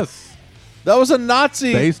Paperclip. Yes. That was a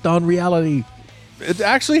Nazi. Based on reality. It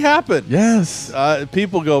actually happened. Yes.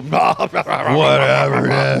 People go, Whatever.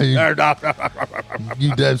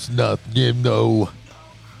 That's nothing. No.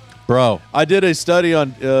 Bro, I did a study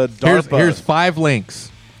on DARPA. here's 5 links.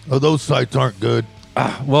 Oh, those sites aren't good.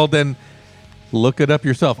 Well, then look it up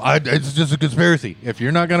yourself. It's just a conspiracy. If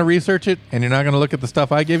you're not going to research it and you're not going to look at the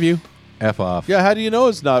stuff I give you, F off. Yeah, how do you know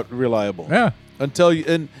it's not reliable? Yeah. Until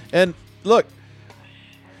you and look,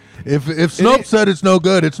 If Snopes said it's no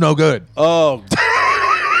good, it's no good. oh,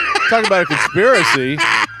 talking about a conspiracy.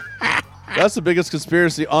 That's the biggest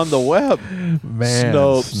conspiracy on the web. Man,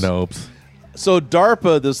 Snopes. So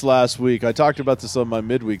DARPA this last week, I talked about this on my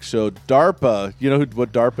midweek show. DARPA, you know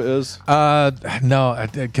what DARPA is? No,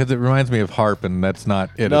 because it reminds me of HARP, and that's not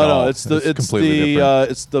it at No, all. it's completely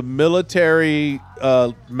different. it's the military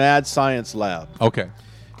mad science lab. Okay.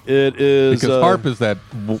 It is Because HARP is that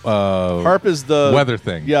HARP is the weather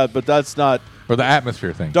thing. Yeah, but that's not. Or the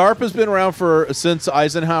atmosphere thing. DARPA's been around since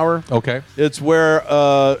Eisenhower. Okay. It's where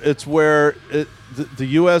the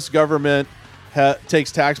U.S. government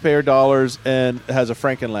takes taxpayer dollars and has a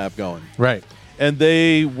Frankenlab going. Right. And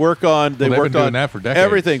they work on they've been doing that for decades.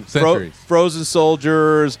 Everything, Centuries. frozen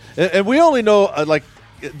soldiers, and we only know like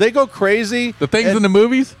they go crazy. The things and, in the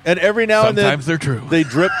movies, and every now and then sometimes they're true. They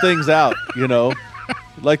drip things out, you know,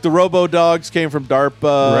 like the Robo Dogs came from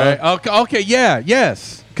DARPA. Right. Okay. Yeah.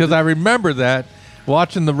 Yes. Because I remember that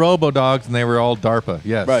watching the Robo Dogs, and they were all DARPA.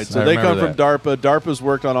 Yes. Right. So I they come remember from DARPA. DARPA's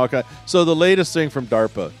worked on all kinds. So the latest thing from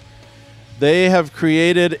DARPA, they have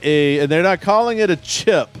created and they're not calling it a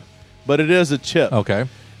chip, but it is a chip. Okay.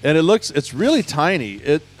 And it's really tiny.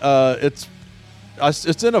 It's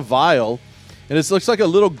in a vial, and it looks like a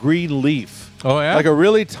little green leaf. Oh, yeah? Like a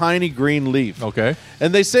really tiny green leaf. Okay.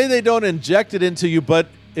 And they say they don't inject it into you, but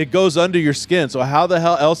it goes under your skin. So how the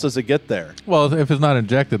hell else does it get there? Well, if it's not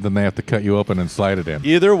injected, then they have to cut you open and slide it in.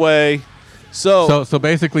 Either way. So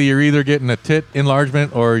basically, you're either getting a tit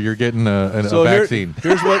enlargement or you're getting a vaccine.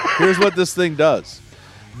 Here's what this thing does.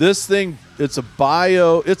 This thing, it's a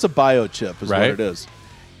biochip is Right. what it is.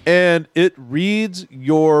 And it reads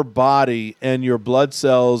your body and your blood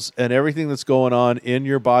cells and everything that's going on in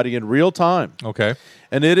your body in real time. Okay.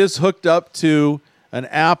 And it is hooked up to an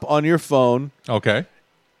app on your phone Okay.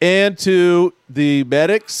 and to the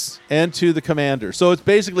medics and to the commander. So it's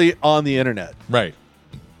basically on the internet Right.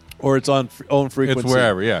 or it's on own frequency. It's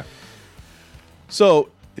wherever. Yeah. So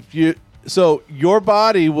your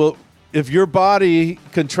body will, if your body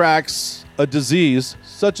contracts a disease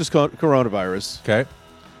such as coronavirus, Okay.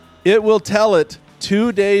 it will tell it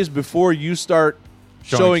 2 days before you start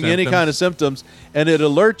showing any symptoms. kind of symptoms, and it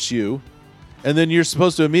alerts you, and then you're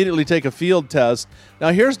supposed to immediately take a field test. Now,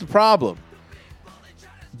 here's the problem.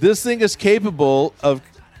 This thing is capable of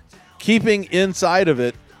keeping inside of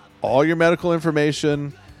it all your medical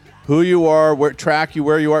information, who you are,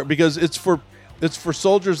 where you are, because it's for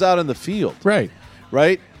soldiers out in the field, Right.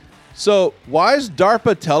 right? So why is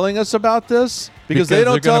DARPA telling us about this? Because they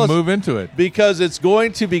don't they're tell gonna us. move into it. Because it's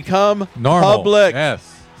going to become Normal. public. Yes.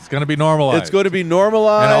 It's going to be normalized. It's going to be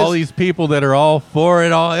normalized. And all these people that are all for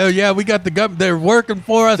it, oh yeah, we got the government. They're working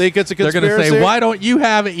for us. Think it's a They're going to conspiracy? say, why don't you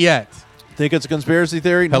have it yet? Think it's a conspiracy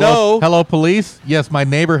theory? Hello, No. hello, police. Yes, my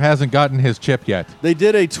neighbor hasn't gotten his chip yet. They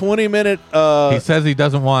did a 20-minute He says he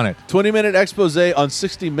doesn't want it. 20-minute expose on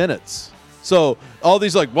 60 Minutes. So all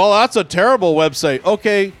these like, well, that's a terrible website.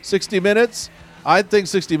 Okay, 60 Minutes. I think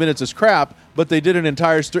 60 Minutes is crap, but they did an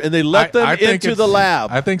entire story, and they let them I think into the lab.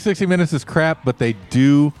 I think 60 Minutes is crap, but they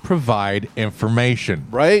do provide information.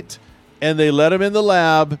 Right? And they let him in the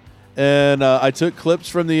lab, and I took clips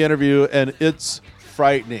from the interview, and it's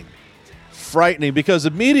frightening. Frightening, because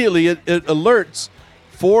immediately it alerts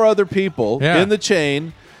 4 other people Yeah. in the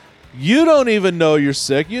chain. You don't even know you're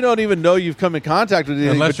sick. You don't even know you've come in contact with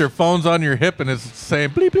anything. Unless your phone's on your hip and it's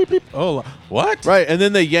saying bleep, bleep, bleep. Oh, what? Right, and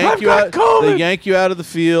then they yank I've you got out. COVID. They yank you out of the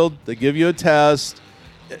field. They give you a test.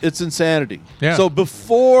 It's insanity. Yeah. So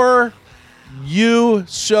before you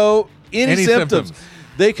show any symptoms, symptoms.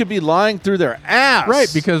 they could be lying through their ass. Right,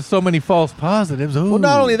 because so many false positives. Ooh. Well,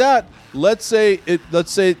 not only that. Let's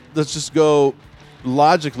just go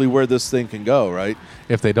logically where this thing can go. Right.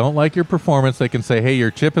 If they don't like your performance, they can say, hey,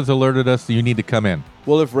 your chip has alerted us, you need to come in.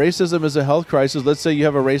 Well, if racism is a health crisis, let's say you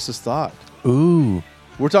have a racist thought. Ooh.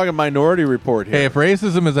 We're talking Minority Report here. Hey, if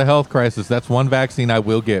racism is a health crisis, that's one vaccine I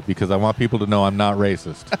will get because I want people to know I'm not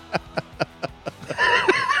racist.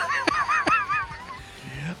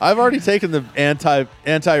 I've already taken the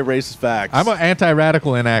anti-racist vax. I'm an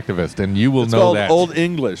anti-radical and activist, and you will It's know called that. Old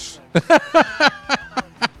English.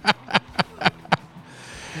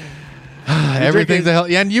 Everything's a hell.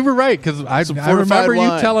 Yeah, and you were right because I Some remember fortified you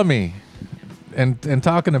wine. telling me and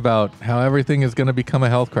talking about how everything is going to become a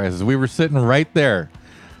health crisis. We were sitting right there,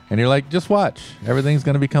 and you're like, "Just watch, everything's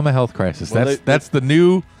going to become a health crisis." Well, That's the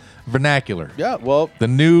new vernacular. Yeah, well, The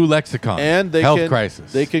new lexicon. and they health can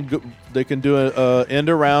crisis. They can do a end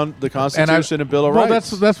around the Constitution and Bill of well,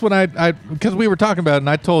 Rights. that's what I because we were talking about it, and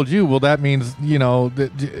I told you, well, that means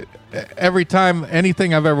that every time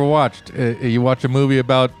anything I've ever watched, you watch a movie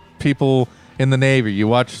about people in the Navy, you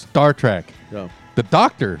watch Star Trek, Yeah. the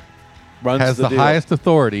doctor Runs has the deal. highest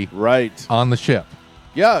authority Right. on the ship,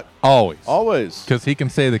 Yeah. always, Always. because he can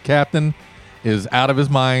say the captain is out of his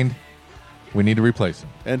mind. We need to replace him.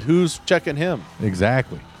 And who's checking him?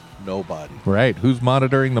 Exactly. Nobody. Right. Who's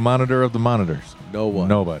monitoring the monitor of the monitors? No one.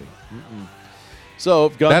 Nobody. So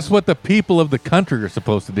guns, That's what the people of the country are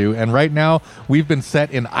supposed to do. And right now, we've been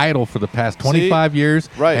set in idle for the past 25 years.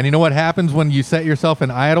 right. And you know what happens when you set yourself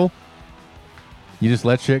in idle? You just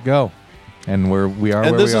let shit go. And we are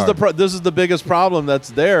and where this we is are. this is the biggest problem that's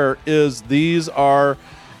there. Is these are,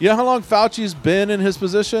 you know how long Fauci's been in his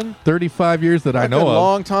position? 35 years that I Like know a of.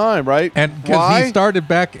 long time, right? And because Why? he started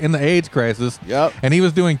back in the AIDS crisis, Yep. and he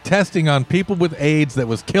was doing testing on people with AIDS that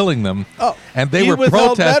was killing them. Oh, and they he were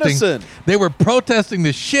withheld protesting. medicine. They were protesting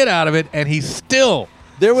the shit out of it, and he still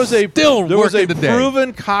There was a Still there was a working today.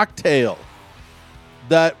 proven cocktail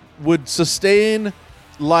that would sustain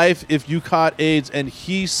life if you caught AIDS, and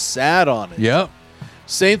he sat on it. Yep.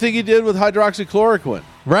 Same thing he did with hydroxychloroquine.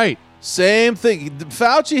 Right. Same thing.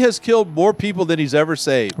 Fauci has killed more people than he's ever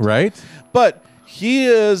saved. Right. But he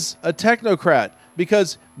is a technocrat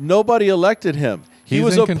because nobody elected him. He He's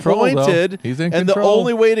was in control, though. appointed, He's in and control. the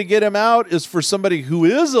only way to get him out is for somebody who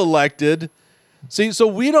is elected. See, so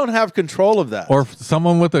we don't have control of that. Or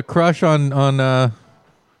someone with a crush on God,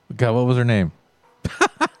 what was her name?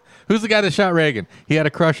 Who's the guy that shot Reagan? He had a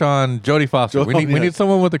crush on Jodie Foster. We yeah. need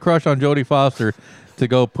someone with a crush on Jodie Foster to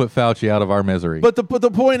go put Fauci out of our misery. But the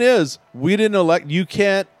point is, we didn't elect. You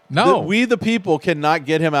can't. No. we the people cannot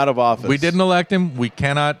get him out of office. we didn't elect him. We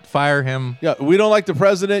cannot fire him. Yeah, we don't like the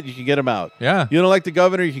president. You can get him out. Yeah. You don't like the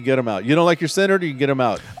governor. You can get him out. You don't like your senator. You can get him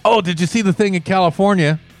out. Oh, did you see the thing in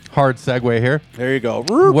California? Hard segue here. There you go.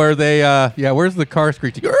 Where they, where's the car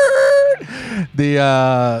screeching?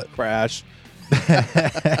 The Crash.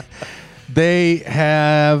 They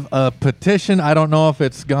have a petition. I don't know if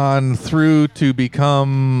it's gone through to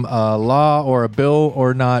become a law or a bill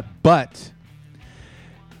or not, but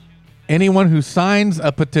anyone who signs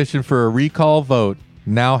a petition for a recall vote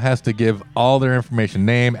now has to give all their information,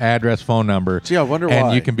 name, address, phone number. Gee, I wonder and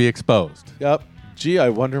why. you can be exposed. Yep. Gee, I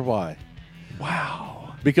wonder why. Wow.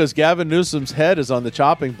 Because Gavin Newsom's head is on the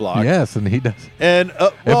chopping block. Yes, and he does. And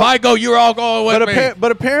If I go, you're all going with me.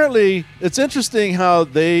 but apparently, it's interesting how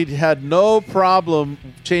they had no problem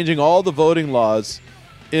changing all the voting laws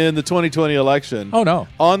in the 2020 election. Oh, no.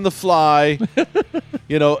 On the fly,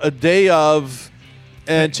 a day of,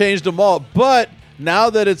 and changed them all. But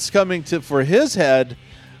now that it's coming for his head,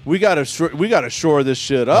 we gotta shore this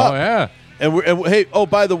shit up. Oh, yeah. And hey,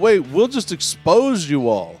 by the way, we'll just expose you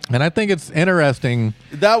all. And I think it's interesting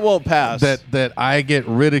That won't pass. that I get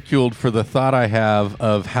ridiculed for the thought I have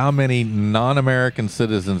of how many non-American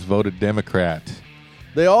citizens voted Democrat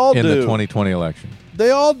they all in do. the 2020 election. They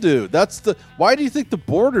all do. Why do you think the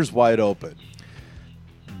border's wide open?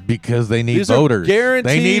 Because they need These are voters. guaranteed-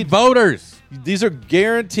 They need voters. These are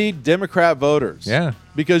guaranteed Democrat voters. Yeah.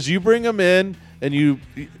 Because you bring them in and you.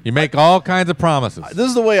 You make all kinds of promises. This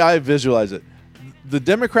is the way I visualize it. The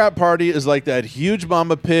Democrat Party is like that huge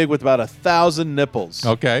mama pig with about 1,000 nipples.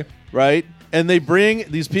 Okay. Right? And they bring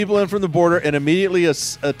these people in from the border and immediately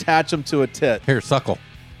attach them to a tit. Here, suckle.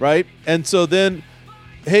 Right? And so then,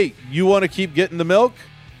 hey, you want to keep getting the milk?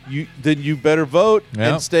 Then you better vote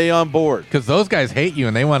Yep. and stay on board. Because those guys hate you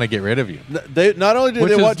and they want to get rid of you. They not only do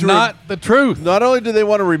Which they want is to not the truth. not only do they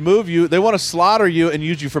want to remove you, they want to slaughter you and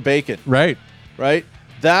use you for bacon. Right. Right?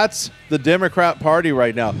 That's the Democrat Party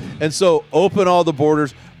right now. And so open all the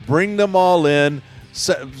borders, bring them all in,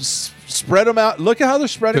 spread them out. Look at how they're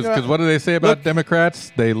spreading them Because out. what do they say about Look-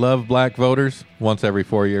 Democrats? They love black voters once every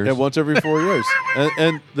 4 years. Yeah, once every 4 years.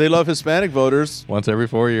 And they love Hispanic voters Once every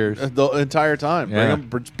 4 years. the entire time. Yeah.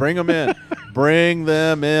 Bring them in. Bring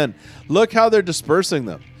them in. Look how they're dispersing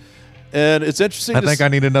them. And it's interesting I think I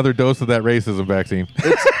need another dose of that racism vaccine.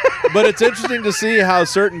 but it's interesting to see how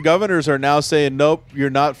certain governors are now saying, nope, you're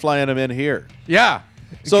not flying them in here. Yeah.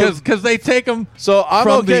 So- Because they take them So I'm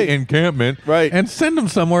from okay. the encampment Right. and send them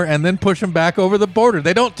somewhere and then push them back over the border.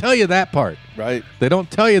 They don't tell you that part. Right. They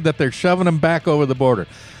don't tell you that they're shoving them back over the border.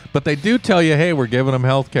 But they do tell you, hey, we're giving them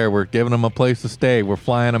health care. We're giving them a place to stay. We're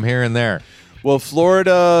flying them here and there. Well,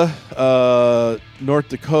 Florida, North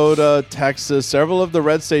Dakota, Texas, several of the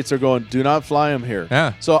red states are going, do not fly them here.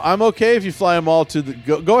 Yeah. So I'm okay if you fly them all to the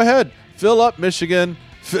 – go ahead. Fill up Michigan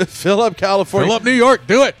Fill up California. Fill up New York.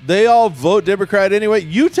 Do it. They all vote Democrat anyway.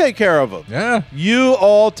 You take care of them. Yeah. You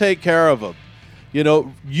all take care of them. You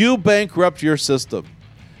know, you bankrupt your system.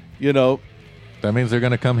 You know. That means they're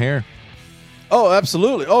going to come here. Oh,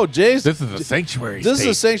 absolutely. Oh, Jay's. This is a sanctuary This state.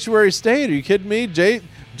 is a sanctuary state. Are you kidding me? Jay,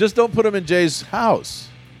 just don't put him in Jay's house.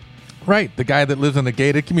 Right. The guy that lives in a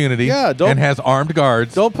gated community Yeah, and has armed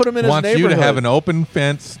guards. Don't put him in his wants you to neighborhood. have an open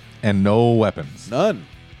fence and no weapons. None.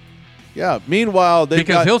 Yeah. Meanwhile, they've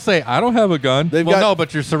Because got he'll say, I don't have a gun. They've Well, got no,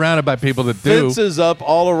 but you're surrounded by people that do. fences up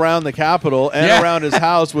all around the Capitol and Yeah. around his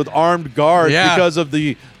house with armed guards Yeah. because of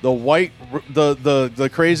the white the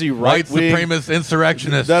crazy White right wing supremacist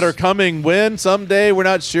insurrectionists. that are coming. When someday we're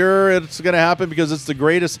not sure it's going to happen because it's the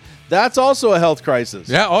greatest. That's also a health crisis.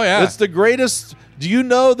 Yeah, oh, yeah. It's the greatest. Do you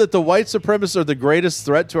know that the white supremacists are the greatest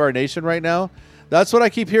threat to our nation right now? That's what I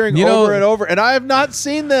keep hearing over and over, and I have not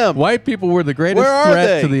seen them. White people were the greatest Where are threat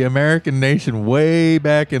they? to the American nation way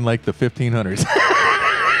back in like the 1500s.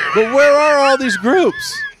 But where are all these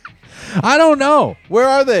groups? I don't know. Where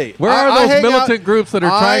are they? Where I are those hang militant out- groups that are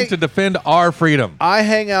trying to defend our freedom? I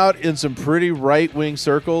hang out in some pretty right-wing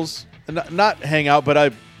circles. Not hang out, but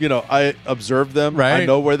I observe them. Right. I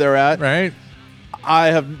know where they're at. Right? I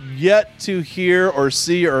have yet to hear or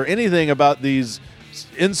see or anything about these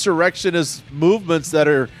insurrectionist movements that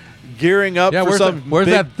are gearing up Yeah, for some where's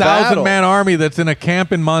big that battle. 1,000-man army that's in a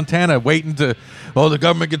camp in Montana waiting to, the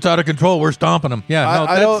government gets out of control, we're stomping them. Yeah,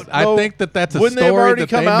 I think that's a Wouldn't they have story already that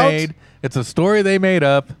come they out? made. It's a story they made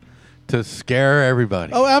up to scare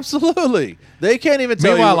everybody. Oh, absolutely. They can't even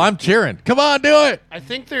tell Meanwhile, you. I'm cheering. Come on, do it. I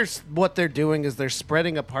think what they're doing is they're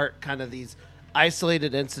spreading apart kind of these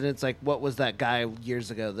isolated incidents. Like what was that guy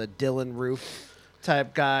years ago, the Dylan Roof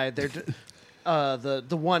type guy? They're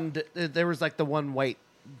the one. There was like the one white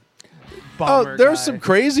bomber. there's guy. some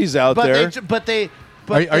crazies out there.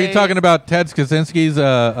 Are you talking about Ted Kaczynski's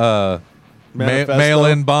Manifesto?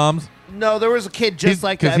 mail-in bombs? No, there was a kid just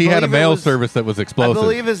like that. Because he had a mail service that was I explosive.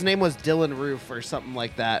 believe his name was Dylan Roof or something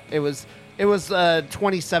like that. It was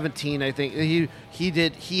 2017, I think.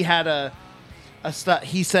 He had a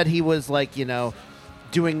he said he was like,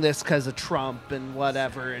 doing this because of Trump and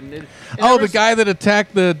whatever. And the guy that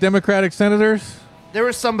attacked the Democratic senators? There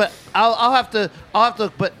was some, but I'll have to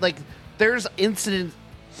look. But like, there's incidents.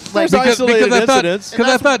 Like, There's isolated incidents. Because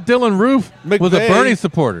I thought Dylan Roof was a McVeigh- Bernie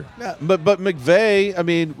supporter. Yeah, but McVeigh, I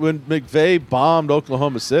mean, when McVeigh bombed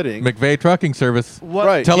Oklahoma City, McVeigh Trucking Service.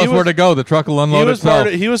 right? Tell he us where was- to go. The truck will unload he was itself.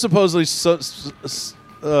 he was supposedly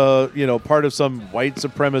part of some white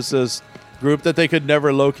supremacist group that they could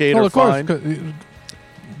never locate or of course. find. 'Cause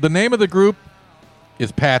the name of the group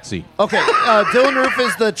is Patsy. okay, Dylan Roof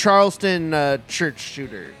is the Charleston church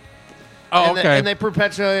shooter. Oh, okay. And they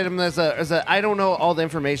perpetuate him as a. I don't know all the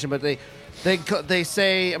information, but they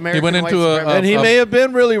say American went white into a- supremacy. And he may have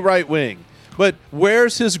been really right wing, but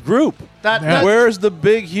where's his group? That- Where's the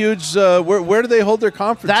big, huge? Where do they hold their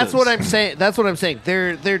conferences? That's what I'm saying. That's what I'm saying.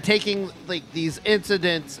 They're taking like these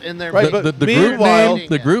incidents in their Right, the but the meanwhile-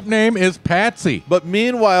 group name is Patsy. But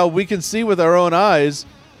meanwhile, we can see with our own eyes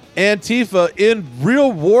Antifa in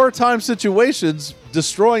real wartime situations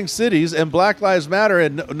destroying cities and Black Lives Matter.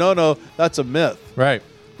 And no, that's a myth. Right.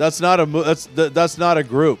 That's not that's not a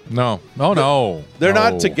group. No. Oh, no. They're No.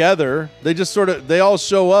 not together. They just they all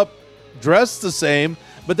show up dressed the same,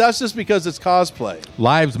 but that's just because it's cosplay.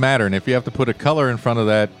 Lives matter, and if you have to put a color in front of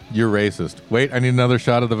that, you're racist. Wait, I need another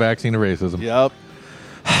shot of the vaccine of racism. Yep.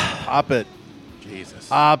 Pop it. Jesus.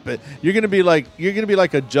 Pop it. You're gonna be like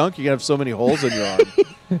a junk. You're gonna have so many holes in your arm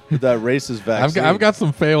with that racist vaccine. I've got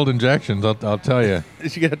some failed injections. I'll tell you.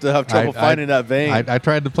 You're gonna have trouble finding that vein. I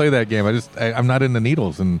tried to play that game. I'm not into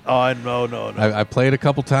needles, and oh no. I played a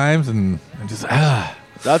couple times, and I just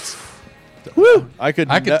That's. Woo! I could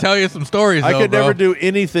tell you some stories. I though, could bro. never do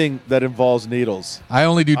anything that involves needles. I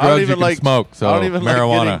only do I don't drugs you even can like smoke. So I don't even like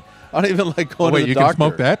marijuana. getting- I don't even like Oh, going wait, to the you doctor. can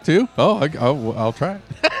smoke that too? Oh, I'll try it.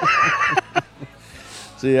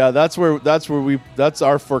 So yeah, that's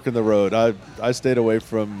our fork in the road. I stayed away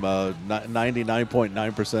from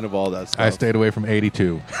 99.9% of all that stuff. I stayed away from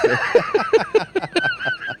 82.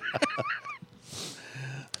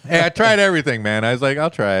 Hey, I tried everything, man. I was like, I'll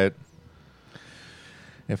try it.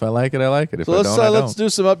 If I like it, I like it. If So I let's don't, I let's don't. do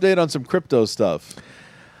some update on some crypto stuff.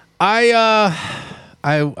 I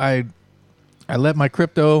let my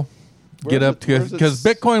crypto get up where's it? because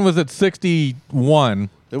Bitcoin was at 61,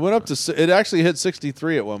 It went up to it actually hit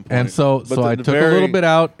 63 at one point. and so But I the took a very- little bit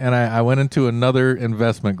out, and I went into another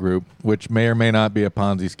investment group, which may or may not be a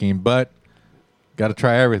Ponzi scheme, but got to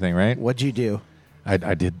try everything, right? What'd you do? I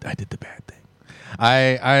did the bad thing.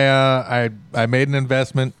 I made an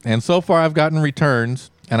investment, and so far I've gotten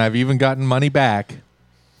returns, and I've even gotten money back.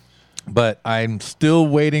 But I'm still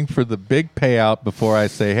waiting for the big payout before I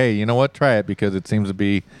say, hey, you know what? Try it, because it seems to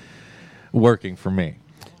be working for me.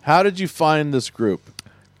 How did you find this group?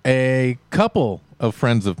 A couple of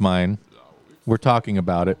friends of mine were talking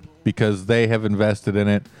about it because they have invested in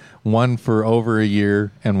it, one for over a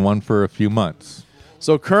year and one for a few months.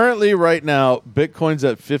 So currently, right now, Bitcoin's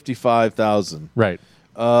at 55,000. Right.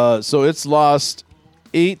 So it's lost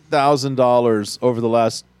 $8,000 over the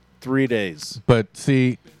last 3 days. But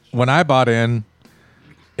see, when I bought in,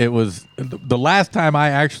 it was the last time I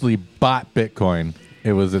actually bought Bitcoin.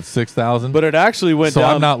 It was at 6,000. But it actually went so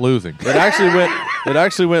down. I'm not losing. It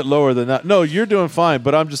actually went lower than that. No, you're doing fine.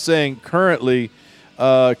 But I'm just saying currently,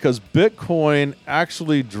 because Bitcoin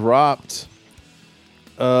actually dropped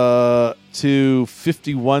to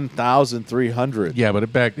 51,300. Yeah, but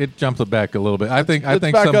it jumps it back a little bit. I think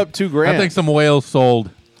back up $2,000. I think some whales sold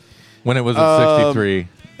when it was at 63.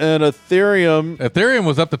 And Ethereum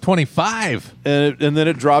was up to 25, and then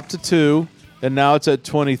it dropped to 2, and now it's at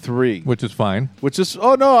 23, which is fine. which is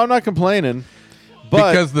I'm not complaining.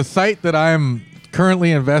 But Because the site that I'm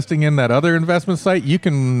currently investing in, that other investment site, you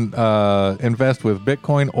can invest with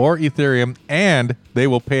Bitcoin or Ethereum, and they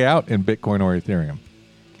will pay out in Bitcoin or Ethereum.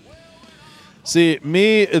 see,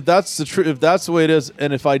 if that's the way it is,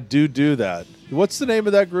 and if I do that, what's the name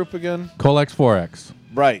of that group again? Colex Forex.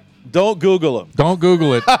 Right. Don't Google them. Don't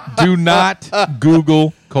Google it. Do not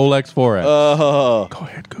Google Colex Forex. Go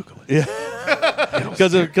ahead, Google it.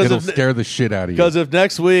 It'll scare the shit out of you. Because if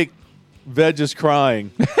next week Veg is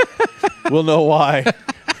crying, we'll know why.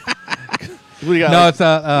 We got No, like, it's you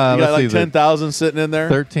got let's like see, 10,000 sitting in there.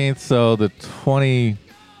 13th. So the 20.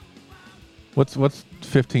 What's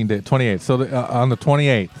 15 day? 28th. So on the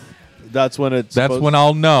 28th, That's when it's. that's when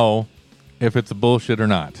I'll know if it's a bullshit or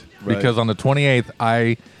not. Right. Because on the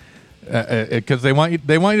 28th, because they want you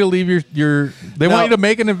to leave they want you to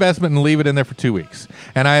make an investment and leave it in there for 2 weeks.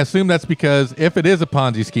 And I assume that's because if it is a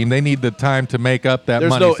Ponzi scheme, they need the time to make up that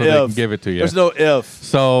There's money no so if. they can give it to you. There's no if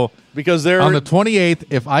So because they're on the 28th,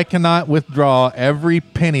 if I cannot withdraw every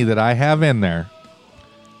penny that I have in there,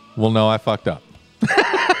 we'll know I fucked up.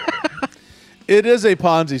 It is a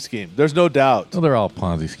Ponzi scheme. There's no doubt. Well, they're all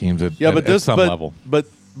Ponzi schemes at some but, level. But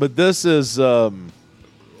this is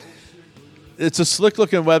it's a slick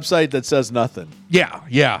looking website that says nothing.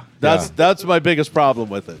 Yeah. That's my biggest problem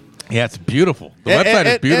with it. Yeah, it's beautiful. The website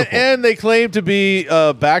is beautiful. And they claim to be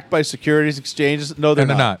backed by securities exchanges. No, they're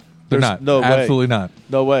and they're not. They're There's not. No way. Absolutely not.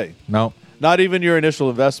 No way. Nope. Not even your initial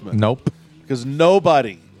investment. Nope. Because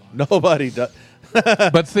nobody does.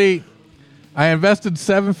 But see, I invested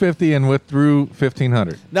 $750 and withdrew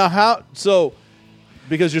 $1,500. Now how so?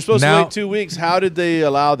 Because you're supposed to Now- wait 2 weeks. How did they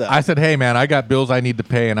allow that? I said, hey, man, I got bills I need to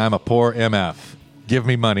pay, and I'm a poor MF. Give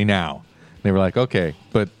me money now. They were like, okay,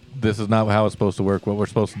 but this is not how it's supposed to work. What we're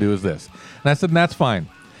supposed to do is this. And I said, that's fine.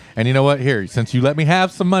 And you know what? Here, since you let me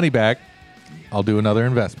have some money back, I'll do another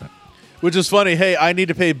investment. Which is funny. Hey, I need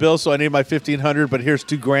to pay bills, so I need my $1,500. But here's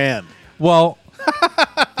 $2,000. Well,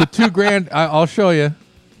 the $2,000, I'll show you.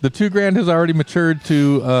 The $2,000 has already matured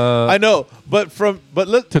to I know, but 10. But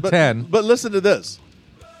listen to this.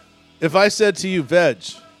 If I said to you, Veg,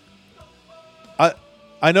 I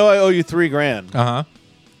know I owe you $3,000, uh-huh.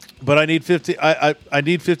 but I need I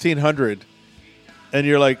need $1,500, and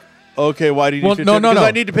you're like, okay, why do you need $1,500? No. Because I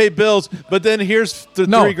need to pay bills, but then here's the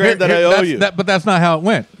 $3,000 that I owe you. But that's not how it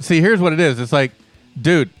went. See, here's what it is. It's like,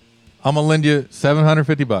 dude, I'm gonna lend you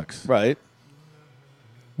 $750. Right.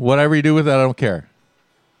 Whatever you do with that, I don't care.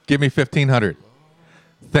 Give me $1,500.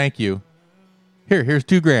 Thank you. Here's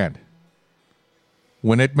 $2,000.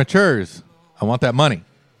 When it matures, I want that money.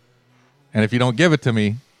 And if you don't give it to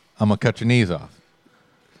me, I'm gonna cut your knees off.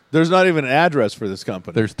 There's not even an address for this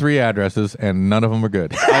company. There's 3 addresses, and none of them are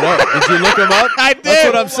good. I know. Did you look them up? I did. That's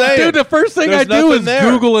what I'm saying. Dude, the first thing There's I do nothing is there.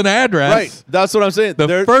 Google an address. Right. That's what I'm saying.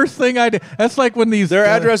 The first thing I do. That's like when these Their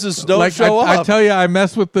addresses don't like show I up. tell you, I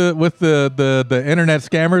mess with the internet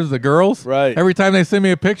scammers, the girls. Right. Every time they send me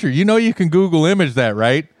a picture, you can Google image that,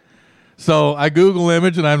 right? So I Google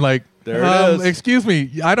image, and I'm like, There it is. excuse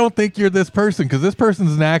me, I don't think you're this person, because this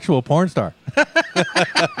person's an actual porn star.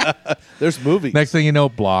 There's movies. Next thing you know,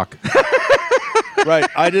 block. Right.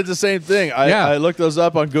 I did the same thing. I looked those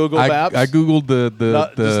up on Google Maps. I Googled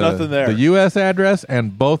there's nothing there. the U.S. address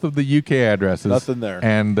and both of the UK addresses. Nothing there.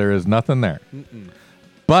 And there is nothing there.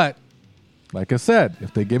 But like I said,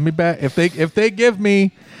 if they give me back, if they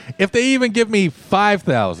even give me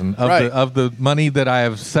 5,000 of Right. the money that I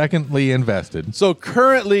have secondly invested, So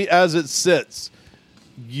currently, as it sits,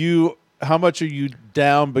 how much are you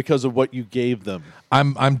down because of what you gave them?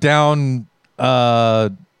 I'm down.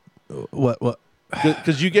 What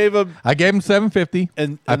Because you gave him I gave him $750,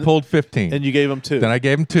 And I pulled 15, and you gave him 2. then I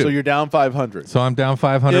gave him 2. So you're down 500. So I'm down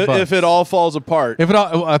 500 bucks. If it all falls apart, If it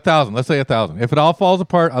all 1,000, let's say 1,000. If it all falls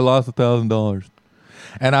apart, I lost $1,000.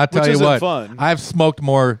 And I tell Which you isn't what, fun. I've smoked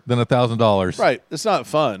more than $1,000. right, it's not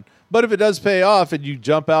fun. But if it does pay off and you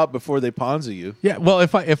jump out before they Ponzi you, Yeah, well,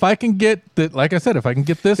 if I can get the, like I said, if I can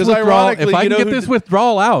get this 'Cause withdrawal, ironically, if I you can know get who this d-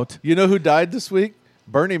 withdrawal out, you know who died this week?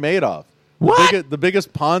 Bernie Madoff. What? The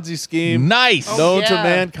biggest Ponzi scheme nice. known to yeah.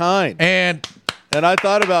 mankind. And And I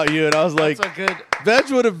thought about you, and I was like, That's a good.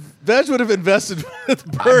 Veg would have invested with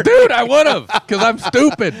Bernie. dude, I would have because I'm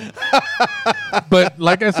stupid. But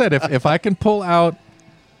like I said, if I can pull out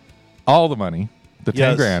all the money, the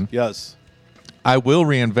 10 grand, Yes. I will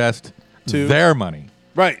reinvest their money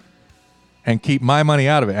Right. and keep my money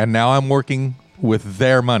out of it. And now I'm working with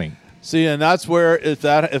their money. See, and that's where if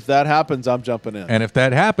that happens, I'm jumping in. And if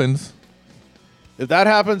that happens, If that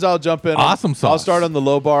happens, I'll jump in. Awesome sauce. I'll start on the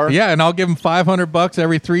low bar. yeah, and I'll give them $500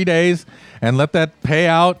 every 3 days and let that pay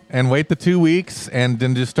out and wait the 2 weeks and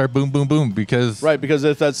then just start boom, boom, boom because Right, because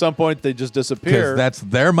if at some point they just disappear. that's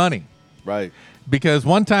their money. Right. Because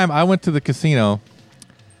one time I went to the casino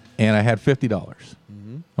and I had $50.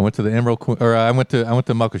 I went to the Emerald or I went to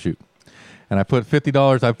Muckleshoot and I put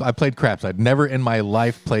 $50. I played craps. I'd never in my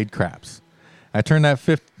life played craps. I turned that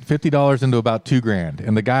 $50 into about $2 grand,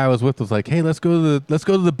 and the guy I was with was like, "Hey, let's go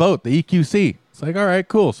to the boat, the EQC." It's like, all right,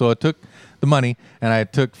 cool. So I took the money and I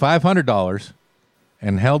took $500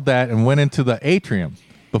 and held that and went into the atrium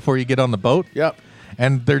before you get on the boat. Yep.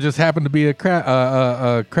 And there just happened to be a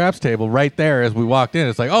craps table right there as we walked in.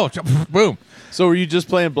 It's like, oh, boom. So were you just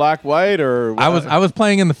playing black white or what? I was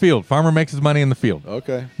playing in the field. Farmer makes his money in the field.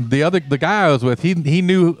 Okay. The guy I was with, he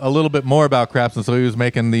knew a little bit more about craps, and so he was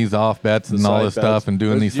making these off bets and all side this bets. stuff and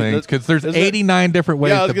doing these things because there's Isn't it- 89 different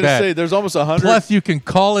ways Yeah, I was to going to bet. say there's almost 100. Plus, you can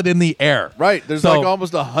call it in the air. Right. There's So- like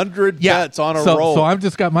almost 100 Yeah, bets on a so, roll. So I've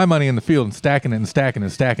just got my money in the field and stacking it and stacking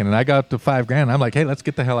and stacking, and I got up to $5 grand. I'm like, hey, let's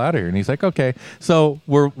get the hell out of here. And he's like, okay. So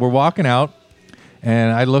we're walking out,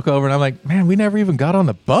 and I look over and I'm like, man, we never even got on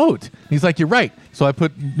the boat. He's like, you're right. So I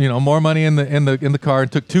put more money in the car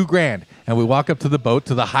and took $2 grand, and we walk up to the boat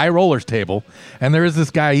to the high rollers table, and there is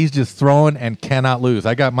this guy. He's just throwing and cannot lose.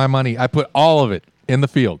 I got my money. I put all of it in the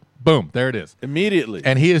field. Boom, there it is. Immediately.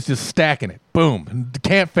 And he is just stacking it. Boom.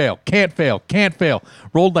 Can't fail. Can't fail. Can't fail.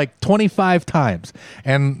 Rolled like 25 times.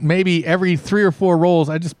 And maybe every 3 or 4 rolls,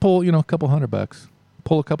 I just pull, a couple $100.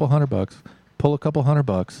 Pull a couple $100. Pull a couple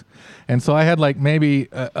 $100. And so I had like maybe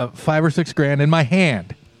a 5 or 6 grand in my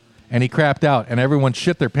hand. And he crapped out. And everyone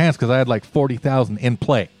shit their pants because I had like 40,000 in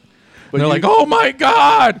play. But They're like, oh my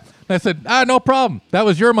God. And I said, no problem. That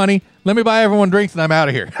was your money. Let me buy everyone drinks and I'm out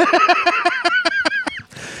of here.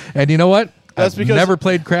 And you know what? That's I've because- never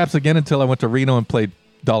played craps again until I went to Reno and played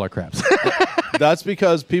dollar craps. That's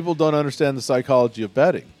because people don't understand the psychology of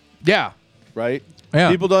betting, Yeah. right? Yeah.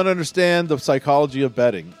 People don't understand the psychology of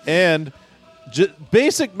betting. And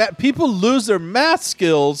basic math, people lose their math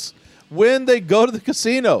skills when they go to the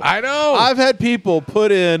casino. I know. I've had people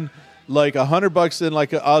put in like $100 in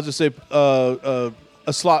like I'll just say a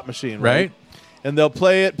slot machine, right? And they'll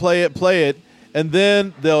play it, and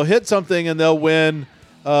then they'll hit something and they'll win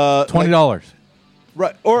 $20.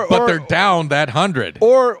 right? But they're down that 100.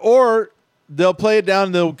 Or they'll play it down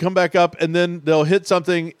and they'll come back up and then they'll hit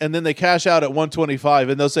something and then they cash out at 125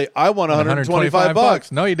 and they'll say, I won 125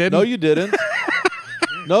 bucks. No, you didn't. No, you didn't.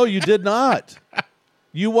 No, you did not.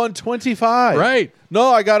 You won 25. Right. No,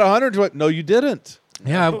 I got 120. No, you didn't.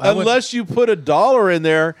 Yeah. I went- Unless you put $1 in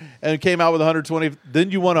there and came out with 120,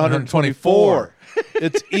 then you won 124.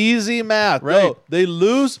 It's easy math. Right. No, they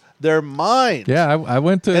lose their mind. yeah, I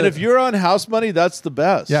went to. And if you're on house money, that's the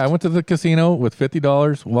best. Yeah, I went to the casino with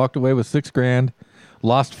 $50, walked away with $6 grand,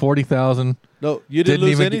 lost 40,000. No, you didn't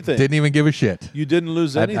lose even, anything. Didn't even give a shit. You didn't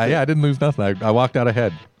lose anything. I didn't lose nothing. I walked out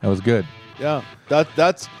ahead. I was good. Yeah, that's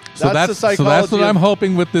the So psychology. that's what of- I'm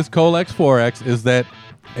hoping with this Colex 4X is that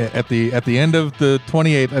at the end of the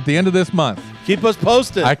 28th, at the end of this month, Keep us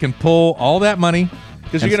posted. I can pull all that money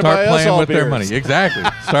 'Cause and you're gonna start buy us playing all with their beers. money. Exactly.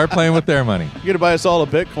 Start playing with their money. You're gonna buy us all a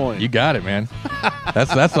Bitcoin. You got it, man.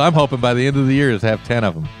 That's what I'm hoping by the end of the year is have 10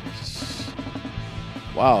 of them,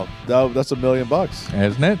 Wow, that's $1 million.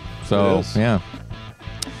 isn't it? So It is. yeah.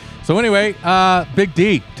 So anyway, Big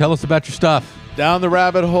D, tell us about your stuff. Down the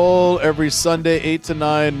Rabbit Hole every Sunday 8 to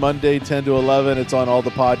 9, Monday 10 to 11. It's on all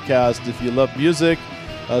the podcasts. If you love music,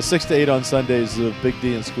 6 to 8 on Sundays, the Big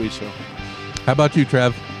D and Squeeze Show. How about you,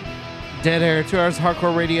 Trev? Dead Air, 2 hours of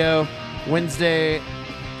hardcore radio, Wednesday,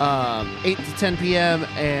 8 to 10 p.m.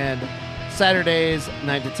 and Saturdays,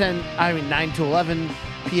 9 to 11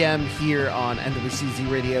 p.m. here on NWCZ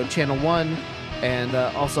Radio Channel 1. and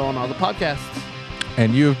also on all the podcasts.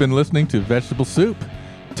 And you have been listening to Vegetable Soup,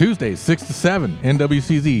 Tuesdays 6 to 7,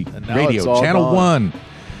 NWCZ And now Radio, it's all Channel gone. 1.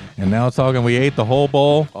 And now it's all gone. We ate the whole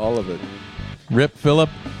bowl. All of it. Rip Phillip.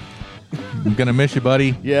 I'm going to miss you,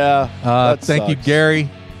 buddy. Yeah. that Thank you, sucks. Gary,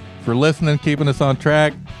 for listening, keeping us on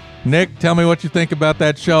track. Nick, tell me what you think about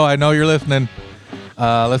that show. I know you're listening.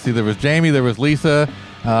 Let's see. There was Jamie. There was Lisa.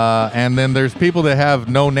 And then there's people that have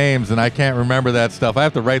no names, and I can't remember that stuff. I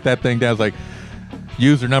have to write that thing down. It's like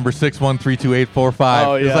user number 6132845.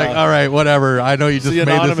 Oh, It's yeah. like, all right, whatever. I know you It's just the made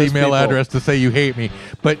this anonymous email people. address to say you hate me,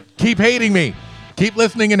 but keep hating me. Keep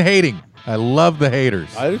listening and hating. I love the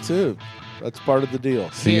haters. I do too. That's part of the deal.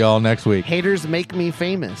 See y'all next week. Haters make me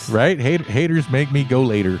famous. Right? Haters make me go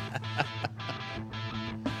later.